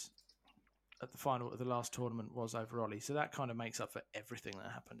wins at the final of the last tournament was over Ollie. So that kind of makes up for everything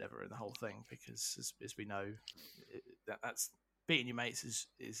that happened ever in the whole thing, because as we know, that's beating your mates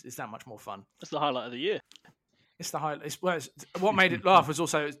is that much more fun. That's the highlight of the year. It's the highlight. What made it laugh was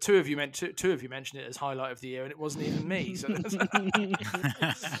also two of you mentioned it as highlight of the year, and it wasn't even me. So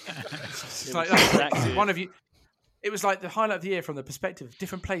one of you. It was like the highlight of the year from the perspective of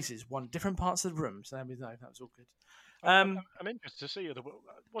different places, different parts of the room. So that was all good. I'm interested to see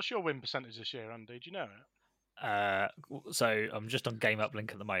what's your win percentage this year, Andy? Do you know it? So I'm just on Game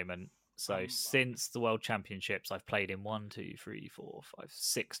Uplink at the moment. So since the World Championships, I've played in 1, 2, 3, 4, 5,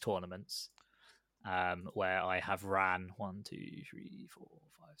 6 tournaments. Where I have ran 1, 2, 3, 4,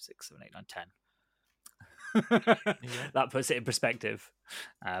 5, 6, 7, 8, 9, 10. That puts it in perspective.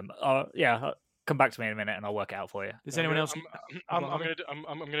 come back to me in a minute, and I'll work it out for you. Does anyone else? I'm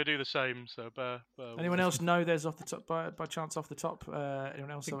gonna do the same. So Anyone else know there's off the top by chance off the top?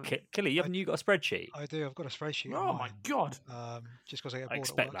 Anyone else? Killy, haven't you got a spreadsheet? I do. I've got a spreadsheet. Oh my god! Just because I get bored I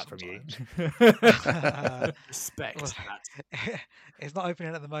expect at work that from you. Respect that. It's not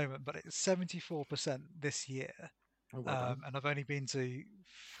opening at the moment, but it's 74% this year. Oh, well done. And I've only been to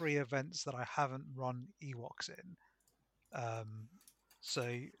 3 events that I haven't run Ewoks in.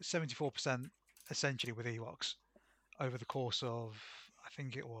 So 74% essentially with Ewoks over the course of, I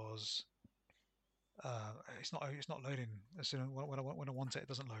think it was. It's not loading as soon when I want it. It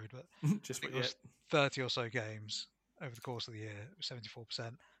doesn't load, but Just it was 30 or so games over the course of the year.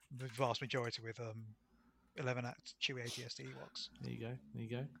 74%, the vast majority with 11 act Chewie ATST Ewoks. There you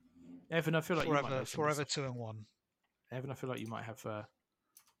go. Evan, I feel like you might have forever 2-1. Evan, I feel like you might have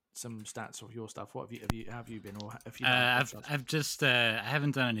some stats of your stuff. What have you been, or have you? I've just I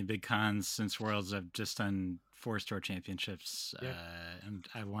haven't done any big cons since Worlds. I've just done 4 store championships, and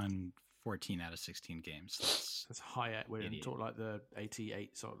I won 14 out of 16 games. That's high. We're in talk like the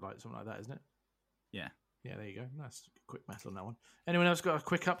 88, sort of like something like that, isn't it? Yeah. Yeah, there you go. Nice quick math on that one. Anyone else got a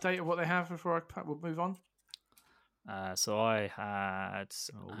quick update of what they have before we'll move on? So I had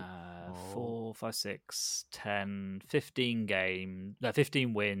 4, 5, 6, 10, 15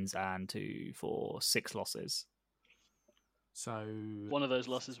 wins and 2, 4, 6 losses. So one of those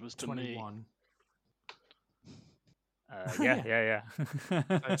losses was to 21. Yeah.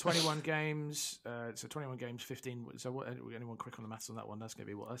 So 21 games. 21 games, 15. So what? Anyone quick on the maths on that one? That's going to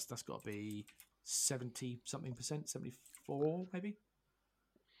be what? That's got to be 70 something percent, 74 maybe.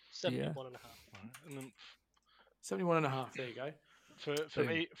 71.5. And then 71.5. There you go.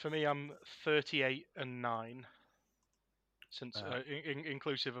 For me, I'm 38 and 9 since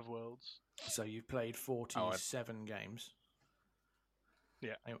inclusive of Worlds. So you've played 47 games.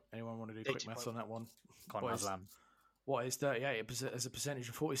 Yeah. Anyone want to do quick maths on that one? What is 38 as a percentage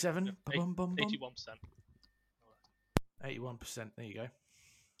of 47? 81%. 81%. There you go.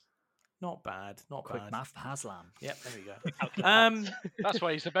 Not bad. Quick math for Haslam. Yep, there we go. That's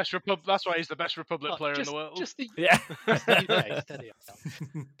why he's the best That's why he's the best Republic player in the world. Steady.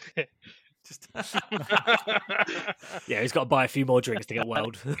 Yeah, he's got to buy a few more drinks to get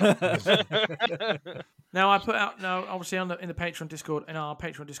world. Now I put out obviously in the Patreon Discord. In our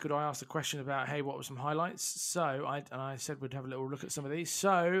Patreon Discord, I asked a question about, hey, what were some highlights? So I said we'd have a little look at some of these.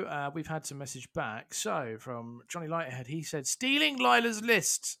 So we've had some message back. So from Johnny Lighthead, he said stealing Lila's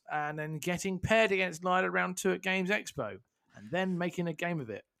list and then getting paired against Lila round 2 at Games Expo and then making a game of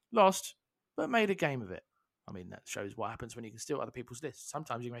it. Lost, but made a game of it. I mean, that shows what happens when you can steal other people's lists.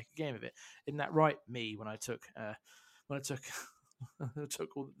 Sometimes you make a game of it. Isn't that right? Me, when I took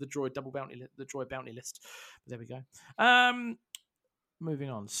all the droid bounty list. But there we go. Moving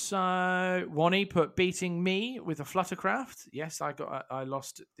on. So Wani put beating me with a Fluttercraft. Yes, I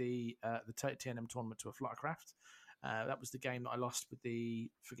lost the TNM tournament to a Fluttercraft. That was the game that I lost with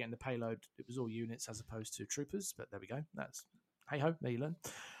forgetting the payload. It was all units as opposed to troopers. But there we go. That's hey ho. There you learn.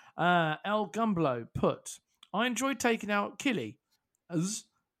 El Gumblo put, I enjoyed taking out Killy as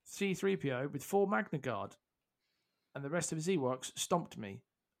C-3PO with 4 Magna Guard, and the rest of his Ewoks stomped me,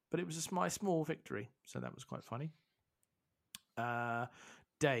 but it was my small victory, so that was quite funny.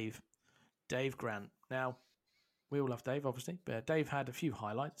 Dave Grant. Now, we all love Dave, obviously, but Dave had a few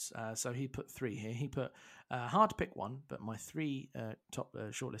highlights, so he put 3 here. He put, hard to pick one, but my 3 top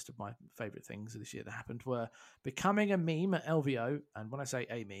short list of my favourite things this year that happened were becoming a meme at LVO, and when I say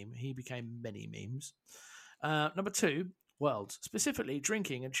a meme, he became many memes. Number 2, Worlds, specifically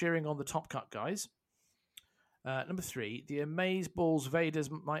drinking and cheering on the Top Cut guys. Number 3, the Amaze Balls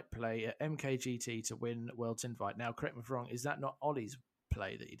Vaders might play at MKGT to win World's Invite. Now, correct me if I'm wrong, is that not Ollie's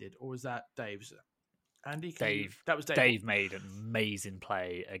play that he did, or was that Dave's? Andy, that was Dave. Dave made an amazing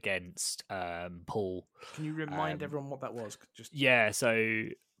play against Paul. Can you remind everyone what that was? So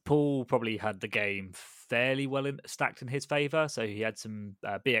Paul probably had the game fairly well stacked in his favour. So he had some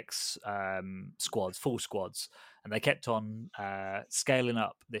BX squads, full squads, and they kept on scaling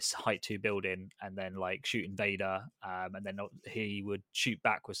up this height 2 building and then like shooting Vader, and then he would shoot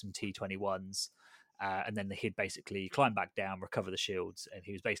back with some T-21s. And then he'd basically climb back down, recover the shields, and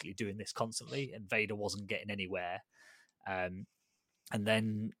he was basically doing this constantly, and Vader wasn't getting anywhere. And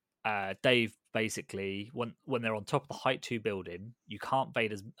then Dave basically, when they're on top of the height 2 building, you can't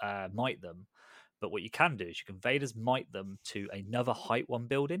Vader's might them, but what you can do is you can Vader's might them to another height 1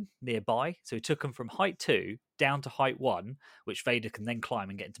 building nearby. So he took them from height 2 down to height 1, which Vader can then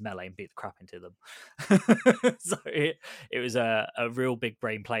climb and get into melee and beat the crap into them. So it was a real big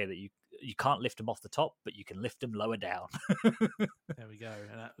brain play that you can't lift them off the top, but you can lift them lower down. There we go,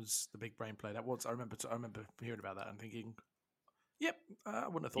 and that was the big brain play. That was I remember hearing about that and thinking, yep, I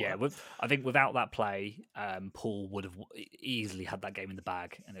wouldn't have thought. Yeah, that. I think without that play, Paul would have easily had that game in the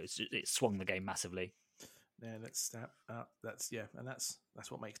bag, and it swung the game massively. Yeah, that's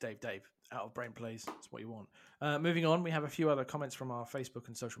what makes Dave Dave. Out of brain plays, that's what you want. Moving on, we have a few other comments from our Facebook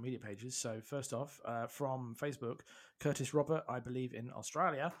and social media pages. So first off, from Facebook, Curtis Robert, I believe in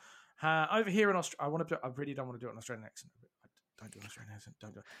Australia. Over here in Australia, I really don't want to do it in Australian accent. Don't do an Australian accent.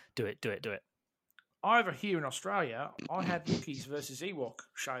 Don't do it. Do it. Over here in Australia, I had Wookiees versus Ewok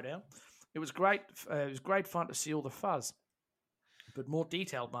showdown. It was great. It was great fun to see all the fuzz. But more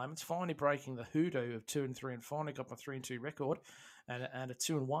detailed moments, finally breaking the hoodoo of 2-3 and finally got my 3-2 record and a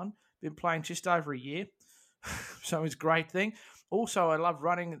 2-1. Been playing just over a year, so it's a great thing. Also, I love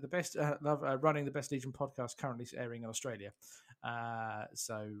running the best Legion podcast currently airing in Australia. That's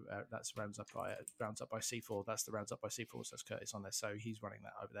rounds up by C4. That's the rounds up by C4. So that's Curtis on there. So he's running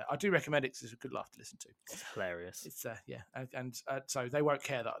that over there. I do recommend it because it's a good laugh to listen to. It's hilarious. It's so they won't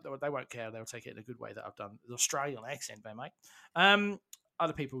care they won't care. They'll take it in a good way that I've done the Australian accent there, mate.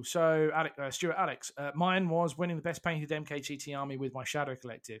 Other people. So Stuart Alex, mine was winning the best painted MKGT army with my Shadow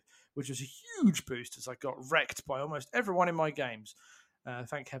Collective, which was a huge boost as I got wrecked by almost everyone in my games.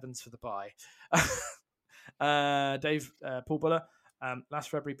 Thank heavens for the buy. Dave Paul Buller,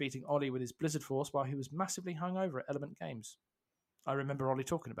 last February beating Ollie with his Blizzard Force while he was massively hungover at Element Games. I remember Ollie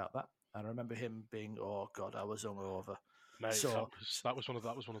talking about that, and I remember him being, "Oh God, I was hungover." Mate, So that was one of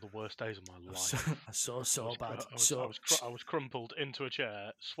the worst days of my life. so bad. I was crumpled into a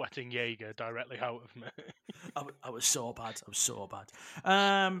chair, sweating Jaeger directly out of me. I was so bad.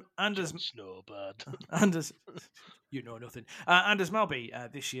 Anders Snowbird. Anders, you know nothing. Anders Melby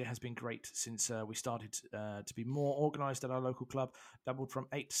this year has been great since we started to be more organised at our local club. Doubled from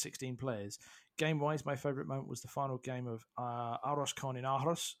 8 to 16 players. Game-wise, my favourite moment was the final game of Aroscon in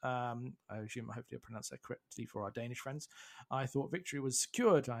Aarhus. I assume, hopefully I pronounced that correctly for our Danish friends. I thought victory was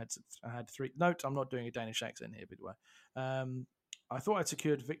secured. I had 3... Note, I'm not doing a Danish accent here, by the way. I thought I'd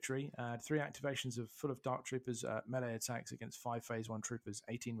secured victory. I had 3 activations full of Dark Troopers, melee attacks against 5 Phase 1 Troopers,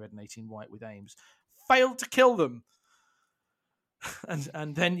 18 red and 18 white with aims. Failed to kill them!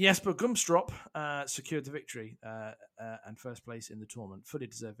 and then Jesper Gumstrop secured the victory and first place in the tournament. Fully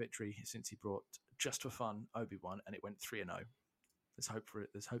deserved victory since he brought Just for Fun Obi-Wan, and it went 3-0. There's hope for it.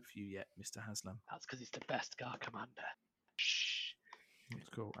 There's hope for you yet, Mr. Haslam. That's because he's the best Gar commander. Shh. That's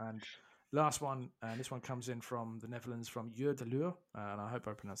cool. And last one, this one comes in from the Netherlands, from Jur de Leur, and I hope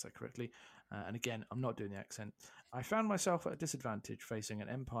I pronounced that correctly. And again, I'm not doing the accent. I found myself at a disadvantage facing an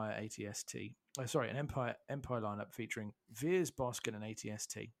Empire ATST. An Empire lineup featuring Veers, Boskin, and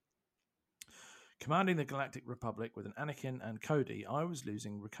ATST. Commanding the Galactic Republic with an Anakin and Cody, I was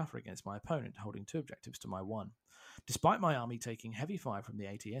losing recover against my opponent, holding 2 objectives to my 1. Despite my army taking heavy fire from the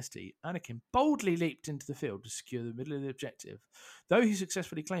ATST, Anakin boldly leaped into the field to secure the middle of the objective. Though he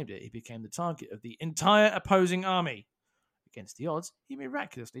successfully claimed it, he became the target of the entire opposing army. Against the odds, he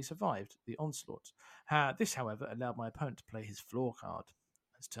miraculously survived the onslaught. This, however, allowed my opponent to play his floor card.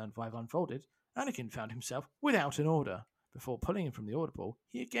 As turn 5 unfolded, Anakin found himself without an order. Before pulling him from the order pool,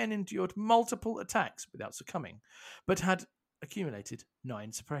 he again endured multiple attacks without succumbing, but had accumulated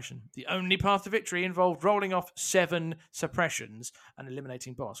 9 suppression. The only path to victory involved rolling off 7 suppressions and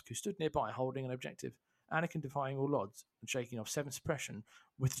eliminating Bosk, who stood nearby holding an objective. Anakin defying all odds and shaking off 7 suppression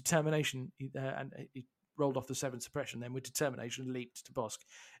with determination, he rolled off the 7 suppression, then with determination leaped to Bosk,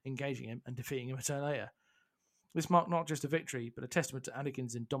 engaging him and defeating him a turn later. This marked not just a victory, but a testament to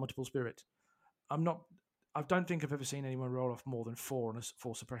Anakin's indomitable spirit. I don't think I've ever seen anyone roll off more than 4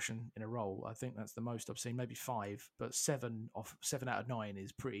 suppression in a roll. I think that's the most I've seen, maybe 5, but 7 out of 9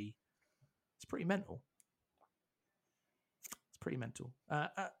 is pretty. It's pretty mental. It's pretty mental.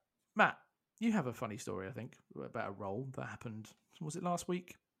 Matt, you have a funny story, I think, about a roll that happened. Was it last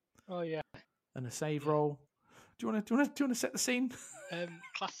week? Oh yeah. And a save roll. Do you want to set the scene?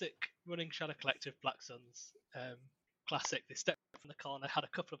 Classic running Shadow Collective Black Suns. Classic. They stepped from the corner, had a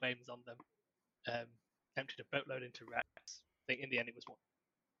couple of aims on them. Emptied a boatload into Rex. I think in the end it was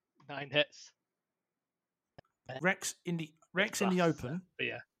 9 hits. Rex in the open, but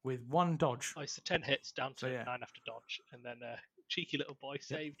yeah, with 1 dodge. Oh, so 10 hits down to 9 after dodge, and then a cheeky little boy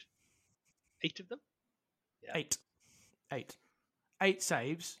saved 8 of them. Yeah. 8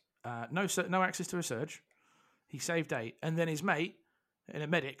 saves. No access to a surge. He saved 8, and then his mate in a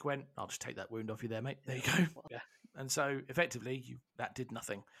medic went, "I'll just take that wound off you there, mate. There you go." Yeah. And so effectively, that did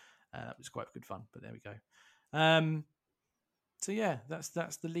nothing. That was quite good fun, but there we go. So yeah, that's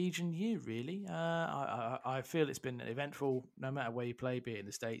the Legion year really. I feel it's been eventful. No matter where you play, be it in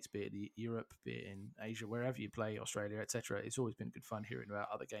the States, be it in Europe, be it in Asia, wherever you play, Australia, etc. It's always been good fun hearing about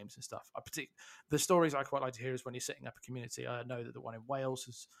other games and stuff. The stories I quite like to hear is when you're setting up a community. I know that the one in Wales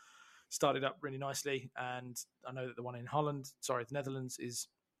has started up really nicely, and I know that the one in the Netherlands, is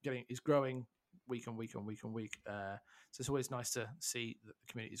growing week on week on week on week. So it's always nice to see that the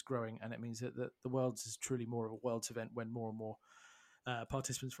community is growing, and it means that the Worlds is truly more of a Worlds event when more and more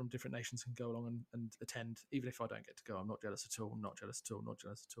participants from different nations can go along and attend. Even if I don't get to go, I'm not jealous at all. Not jealous at all. Not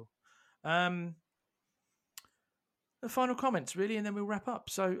jealous at all. The final comments, really, and then we'll wrap up.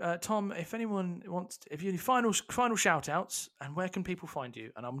 So, Tom, if anyone wants, if you have any final shout outs, and where can people find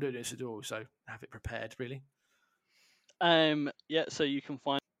you? And I'm doing this at all, so have it prepared, really. Yeah, so you can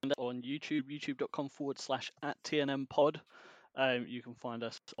find it on YouTube, youtube.com/@TNMpod. You can find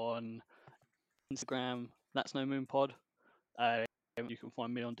us on Instagram, That's No Moon Pod. You can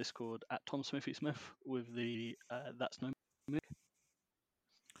find me on Discord @TomSmithySmith with the That's No Moon.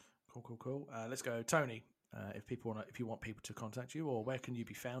 Cool. Let's go, Tony. If you want people to contact you, or where can you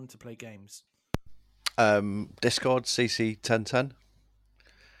be found to play games? Discord CC1010.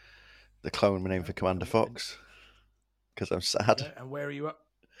 The clone name for Commander Fox. Because I'm sad. Yeah, and where are you up?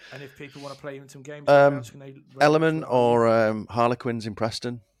 And if people want to play some games, Element or Harlequins in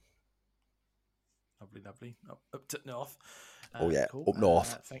Preston. Lovely. Up to north. Cool. Up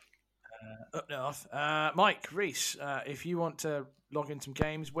north. Up north. Mike Reese, if you want to log in some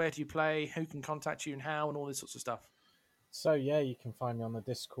games, where do you play? Who can contact you and how, and all this sorts of stuff? So yeah, you can find me on the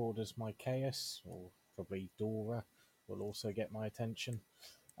Discord as Mychaos, or probably Dora will also get my attention.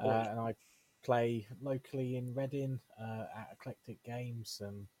 And I play locally in Reading at Eclectic Games,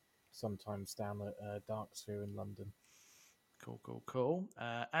 and sometimes down at Dark Sphere in London. Cool.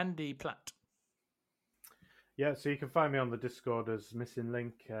 Andy Platt. Yeah, so you can find me on the Discord as Missing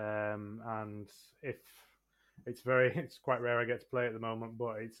Link, and if it's quite rare I get to play at the moment,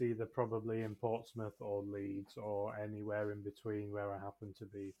 but it's either probably in Portsmouth or Leeds or anywhere in between where I happen to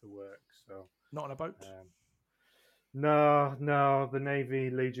be for work. So not on a boat. No, the Navy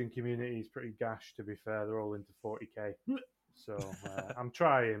Legion community is pretty gash, to be fair. They're all into 40k, so I'm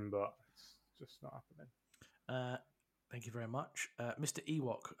trying, but it's just not happening. Thank you very much, Mr.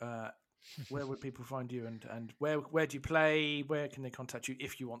 Ewok. Where would people find you, and where do you play? Where can they contact you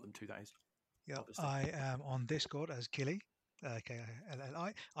if you want them to? That is. Yeah, I am on Discord as Killy,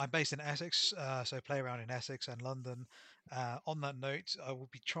 K-I-L-L-I. I'm based in Essex, so play around in Essex and London. On that note, I will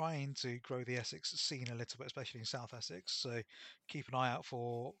be trying to grow the Essex scene a little bit, especially in South Essex. So keep an eye out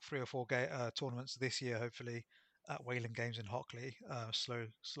for 3 or 4 tournaments this year, hopefully, at Wayland Games in Hockley.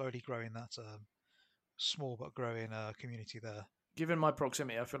 Slowly growing that small but growing community there. Given my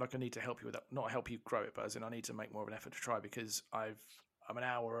proximity, I feel like I need to help you with that. Not help you grow it, but as in I need to make more of an effort to try, because I'm an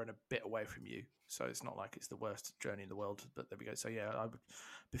hour and a bit away from you, so it's not like it's the worst journey in the world. But there we go. So yeah, I would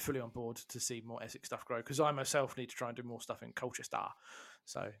be fully on board to see more Essex stuff grow, because I myself need to try and do more stuff in Colchester.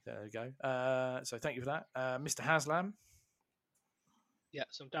 So there we go. So thank you for that, Mr. Haslam. Yeah,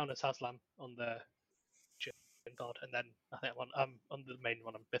 so I'm down as Haslam on the card, and then I think I'm on the main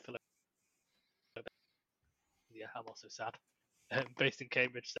one. I'm Bithel. Yeah, I'm also sad. Based in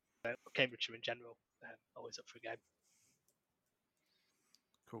Cambridge, so Cambridgeshire in general. Always up for a game.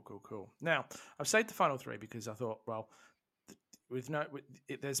 Cool. Now, I've saved the final 3 because I thought, well,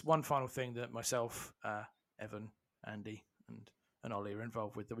 there's one final thing that myself, Evan, Andy, and Ollie are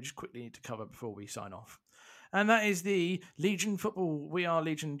involved with that we just quickly need to cover before we sign off. And that is the Legion Football We Are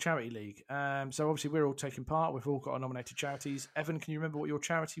Legion Charity League. So obviously we're all taking part. We've all got our nominated charities. Evan, can you remember what your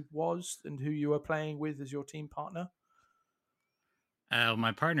charity was and who you were playing with as your team partner?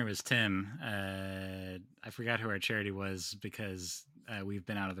 My partner was Tim. I forgot who our charity was because we've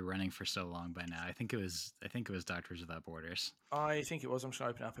been out of the running for so long by now. I think it was Doctors Without Borders. I think it was. I'm just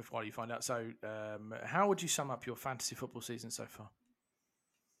going to open it up while you find out. So, how would you sum up your fantasy football season so far?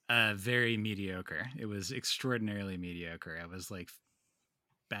 Very mediocre. It was extraordinarily mediocre. I was like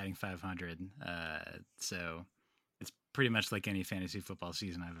batting 500. So it's pretty much like any fantasy football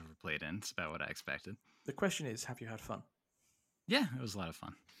season I've ever played in. It's about what I expected. The question is, have you had fun? Yeah, it was a lot of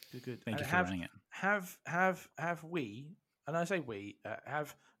fun. Good. Thank you for running it. Have we, and I say we,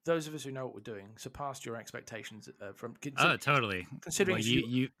 have those of us who know what we're doing surpassed your expectations from? Totally. Considering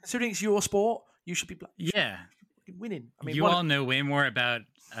considering it's your sport, you should be. Winning. I mean, you all know way more about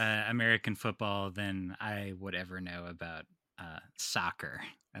American football than I would ever know about soccer,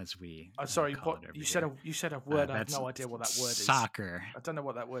 as we. Sorry, you said a word. I have no idea what that word is. Soccer. I don't know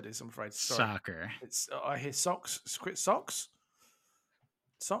what that word is. I'm afraid. Sorry. Soccer. It's. I hear socks. Socks.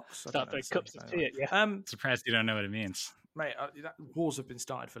 socks. I Start don't know throwing how to cups of say tea that. at you. Surprised you don't know what it means. Mate, wars have been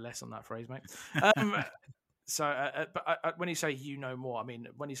started for less on that phrase, mate. But when you say you know more, I mean,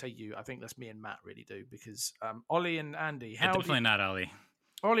 when you say you, I think that's me and Matt really do, because Ollie and Andy, Definitely not Ollie.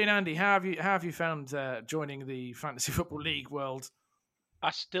 Ollie and Andy, how have you found joining the Fantasy Football League world?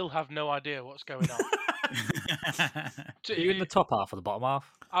 I still have no idea what's going on. Are you in the top half or the bottom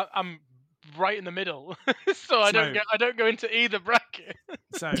half? I'm right in the middle, so I don't go into either bracket.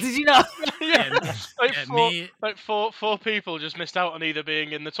 So did you know? Four people just missed out on either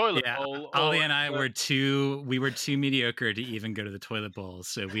being in the toilet bowl. Ollie and I were too mediocre to even go to the toilet bowl,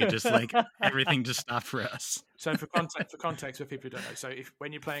 so we just everything just stopped for us. So for context, for people who don't know, so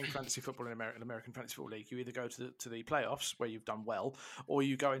when you're playing fantasy football in American Fantasy Football League, you either go to the playoffs where you've done well, or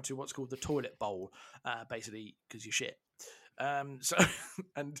you go into what's called the toilet bowl, basically because you're shit. And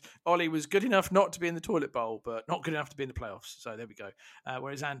Ollie was good enough not to be in the toilet bowl, but not good enough to be in the playoffs. So there we go.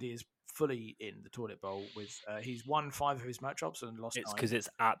 Whereas Andy is fully in the toilet bowl with he's won 5 of his matchups and lost 9. It's because it's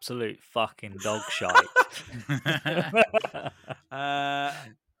absolute fucking dog shite.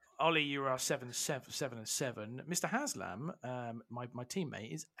 Ollie, you are 7-7. Mr. Haslam, my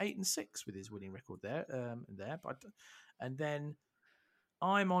teammate, is 8-6 with his winning record there. And then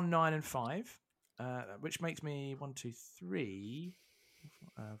I'm on 9-5. Which makes me 1, 2, 3,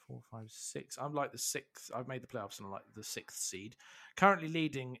 4, 5, 6. I'm like the 6th. I've made the playoffs and I'm like the 6th seed. Currently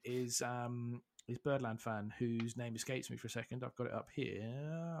leading is Birdland fan, whose name escapes me for a second. I've got it up here.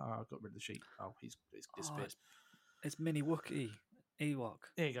 Oh, I've got rid of the sheet. Oh, he's disappeared. It's Mini Wookie. Ewok.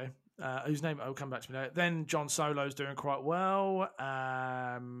 There you go. Whose name will come back to me later. Then John Solo's doing quite well.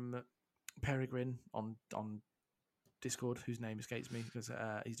 Peregrine on Discord, whose name escapes me because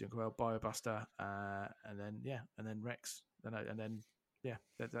he's doing well. BioBuster, and then Rex,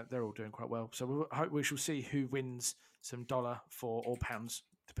 they're all doing quite well. So I hope we shall see who wins some dollar or pounds,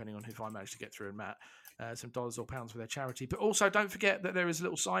 depending on if I manage to get through and Matt, some dollars or pounds for their charity. But also don't forget that there is a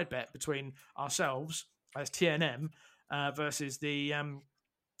little side bet between ourselves as TNM versus the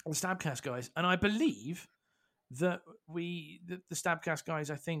Stabcast guys, and I believe that the Stabcast guys,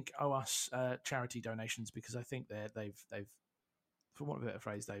 I think, owe us charity donations because I think they've for want of a better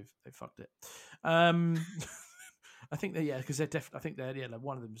phrase, they've fucked it. I think because they're I think they're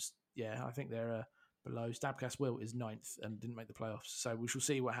one of them's I think they're below. Stabcast Will is 9th and didn't make the playoffs, so we shall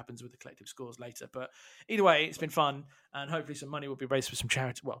see what happens with the collective scores later. But either way, it's been fun, and hopefully some money will be raised for some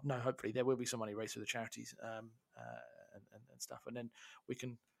charity. Well, no, hopefully there will be some money raised for the charities and stuff, and then we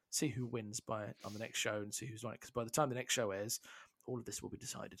can see who wins on the next show and see who's on it. Because by the time the next show airs, all of this will be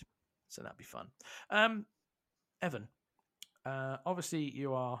decided. So that'd be fun. Evan, obviously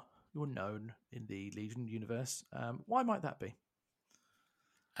you're known in the Legion universe. Why might that be?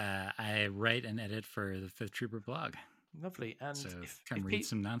 I write and edit for the Fifth Trooper blog. Lovely. And so come read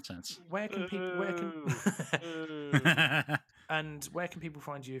some nonsense. Where can people? And where can people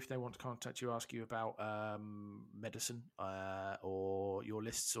find you if they want to contact you, ask you about medicine or your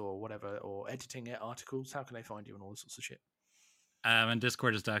lists or whatever, or editing articles? How can they find you and all sorts of shit? On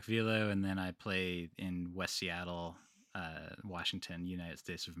Discord is Doc Velo, and then I play in West Seattle, Washington, United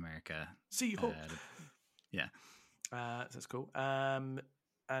States of America. Seahawks. Yeah. That's cool. And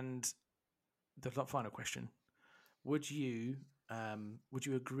the final question: Would you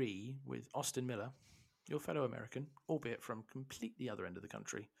agree with Austin Miller, your fellow American, albeit from completely other end of the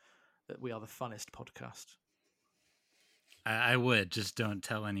country, that we are the funnest podcast? I would. Just don't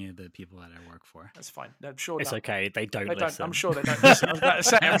tell any of the people that I work for. That's fine. I'm sure it's okay. They don't listen. I'm sure they don't listen. I was about to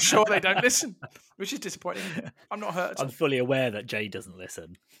say, I'm sure they don't listen, which is disappointing. I'm not hurt. I'm fully aware that Jay doesn't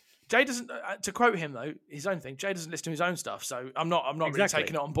listen. Jay doesn't. To quote him though, his own thing. Jay doesn't listen to his own stuff, so I'm not really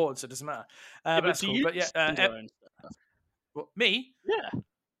taking it on board. So it doesn't matter. But that's cool. But what, me?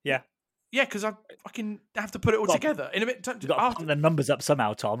 Yeah. Yeah, because I fucking have to put it all together in a bit. You've got to put the numbers up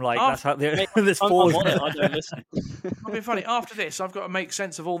somehow, Tom. Like that's how there's 4. I don't listen. I'll be funny. After this, I've got to make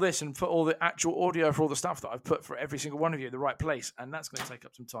sense of all this and put all the actual audio for all the stuff that I've put for every single one of you in the right place, and that's going to take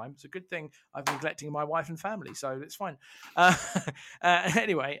up some time. It's a good thing I've been neglecting my wife and family, so it's fine.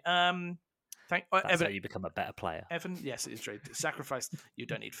 Anyway, That's Evan, how you become a better player. Evan, yes, it is true. Sacrifice. You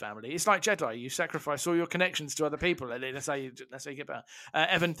don't need family. It's like Jedi. You sacrifice all your connections to other people, and that's how you get better.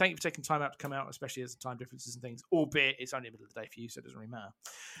 Evan, thank you for taking time out to come out, especially as the time differences and things. Albeit it's only the middle of the day for you, so it doesn't really matter.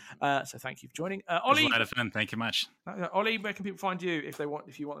 So thank you for joining, Ollie. It was a lot of fun. Thank you much. Ollie, where can people find you if you want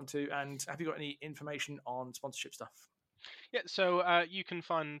them to? And have you got any information on sponsorship stuff? Yeah, so you can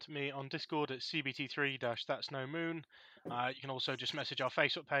find me on Discord at CBT3-That's No Moon. You can also just message our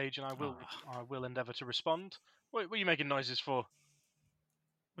Facebook page, and I will endeavour to respond. What are you making noises for?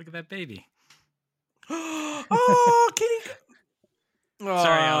 Look at that baby. Oh, kitty!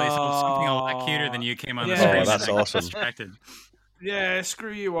 Sorry, Ollie. Something a lot cuter than you came on the Yeah. screen. Oh, that's and I got awesome. distracted. Yeah,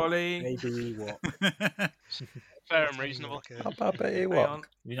 screw you, Ollie. Maybe what? Fair and reasonable. How about Betty Hang Ewok? on.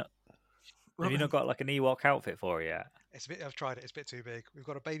 Have you not got like an Ewok outfit for it yet? It's a bit. I've tried it. It's a bit too big. We've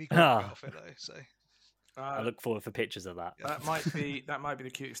got a baby Ah. outfit though. So I look forward for pictures of that. That might be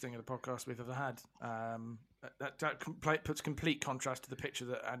the cutest thing of the podcast we've ever had. That puts complete contrast to the picture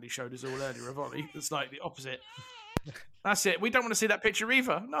that Andy showed us all earlier of Ollie. It's like the opposite. That's it. We don't want to see that picture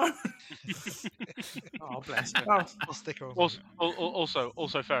either. No. Oh, bless. Oh. I'll stick her on.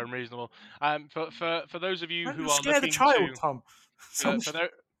 Also fair and reasonable. For those of you Don't who are scare looking the child, to, Tom.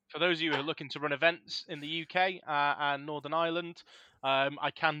 for those of you who are looking to run events in the UK and Northern Ireland, I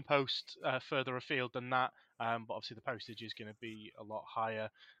can post further afield than that, but obviously the postage is going to be a lot higher.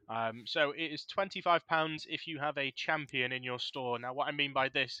 So it is £25 if you have a champion in your store. Now, what I mean by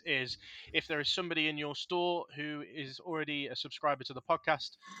this is if there is somebody in your store who is already a subscriber to the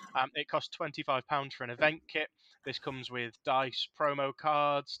podcast, it costs £25 for an event kit. This comes with dice, promo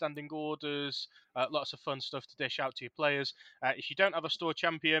cards, standing orders, lots of fun stuff to dish out to your players. If you don't have a store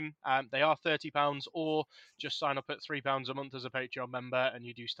champion, they are £30, or just sign up at £3 a month as a Patreon member, and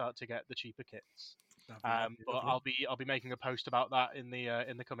you do start to get the cheaper kits. But I'll be making a post about that in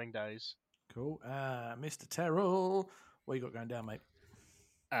the coming days. Cool. Mr. Terrell, what you got going down, mate?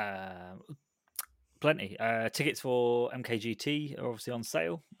 Plenty. Tickets for MKGT are obviously on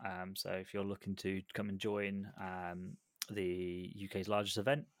sale. So if you're looking to come and join the UK's largest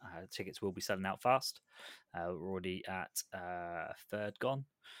event, tickets will be selling out fast. We're already at third gone.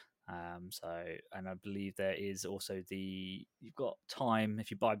 And I believe there is also you've got time, if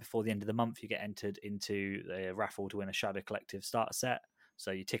you buy before the end of the month, you get entered into the raffle to win a Shadow Collective starter set.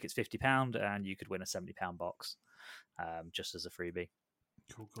 So your ticket's £50 and you could win a £70 box just as a freebie.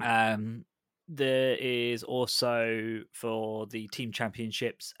 Cool. There is also for the team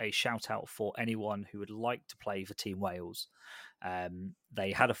championships a shout out for anyone who would like to play for Team Wales.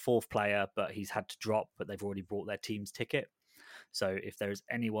 They had a fourth player, but he's had to drop, but they've already brought their team's ticket. So if there is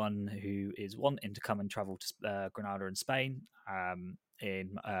anyone who is wanting to come and travel to Granada and Spain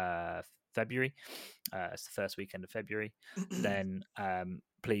in February, it's the first weekend of February, then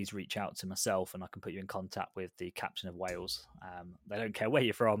please reach out to myself and I can put you in contact with the captain of Wales. They don't care where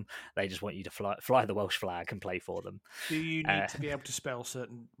you're from. They just want you to fly the Welsh flag and play for them. Do you need to be able to spell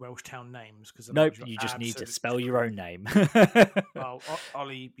certain Welsh town names? Nope, you just need to spell your own name. Well,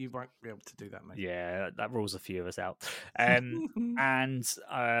 Ollie, you won't be able to do that, mate. Yeah, that rules a few of us out. And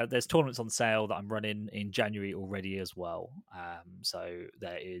there's tournaments on sale that I'm running in January already as well. So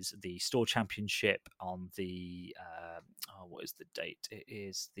there is the Store Championship on the what is the date? It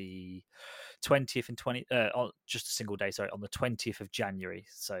is the 20th and just a single day, sorry, on the 20th of January.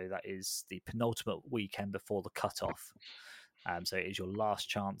 So that is the penultimate weekend before the cutoff. So it is your last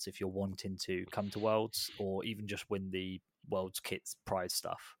chance if you're wanting to come to Worlds or even just win the Worlds kits prize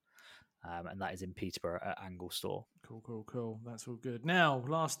stuff. And that is in Peterborough at Angle Store. Cool. That's all good. Now,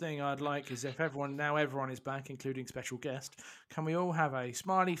 last thing I'd like is if everyone is back, including special guest, can we all have a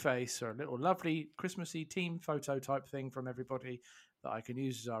smiley face or a little lovely Christmassy team photo type thing from everybody that I can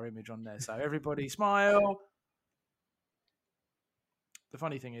use as our image on there? So everybody smile. The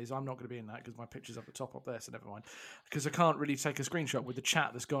funny thing is, I'm not going to be in that because my picture's up the top up there, so never mind. Because I can't really take a screenshot with the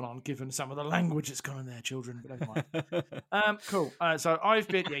chat that's gone on, given some of the language that's gone on there, children. But never mind. Cool. So I've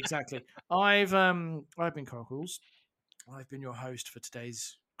been exactly. I've been Cockles. I've been your host for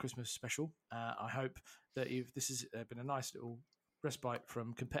today's Christmas special. I hope that this has been a nice little respite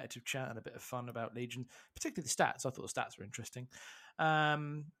from competitive chat and a bit of fun about Legion, particularly the stats. I thought the stats were interesting.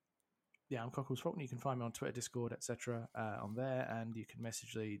 Yeah, I'm Cockles Faulkner. You can find me on Twitter, Discord, etc. On there, and you can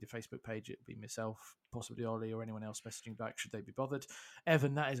message the Facebook page. It'll be myself, possibly Ollie, or anyone else messaging back should they be bothered.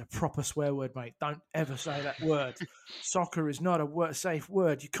 Evan, that is a proper swear word, mate. Don't ever say that word. Soccer is not a safe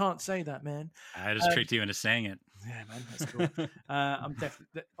word. You can't say that, man. I just tricked you into saying it. Yeah, man, that's cool. I'm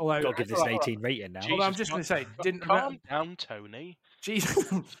definitely. Got to give this an 18 rating now. Well, I'm just going to say, calm down, Tony. Jesus.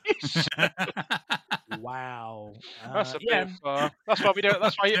 Wow. That's a bit far. That's why we don't.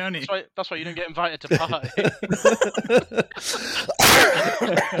 That's why you don't get invited to party.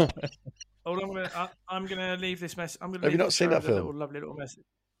 Hold on, I'm gonna leave this mess. I'm gonna. Have you not seen that film? Lovely little message.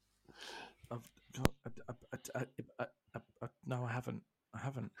 No, I haven't.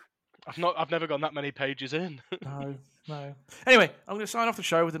 I've never gone that many pages in. No. Anyway, I'm going to sign off the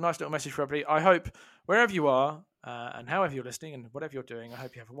show with a nice little message for everybody. I hope wherever you are and however you're listening and whatever you're doing, I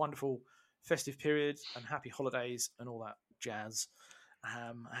hope you have a wonderful festive period and happy holidays and all that jazz.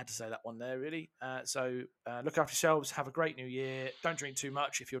 I had to say that one there, really. So look after yourselves. Have a great new year. Don't drink too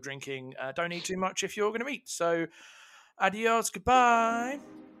much if you're drinking. Don't eat too much if you're going to eat. So Adios, goodbye.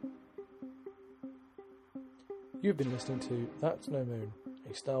 You've been listening to That's No Moon,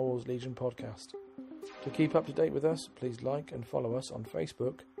 a Star Wars Legion podcast. To keep up to date with us, please like and follow us on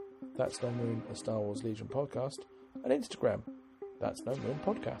Facebook, That's No Moon, a Star Wars Legion podcast, and Instagram, That's No Moon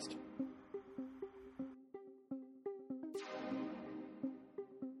Podcast.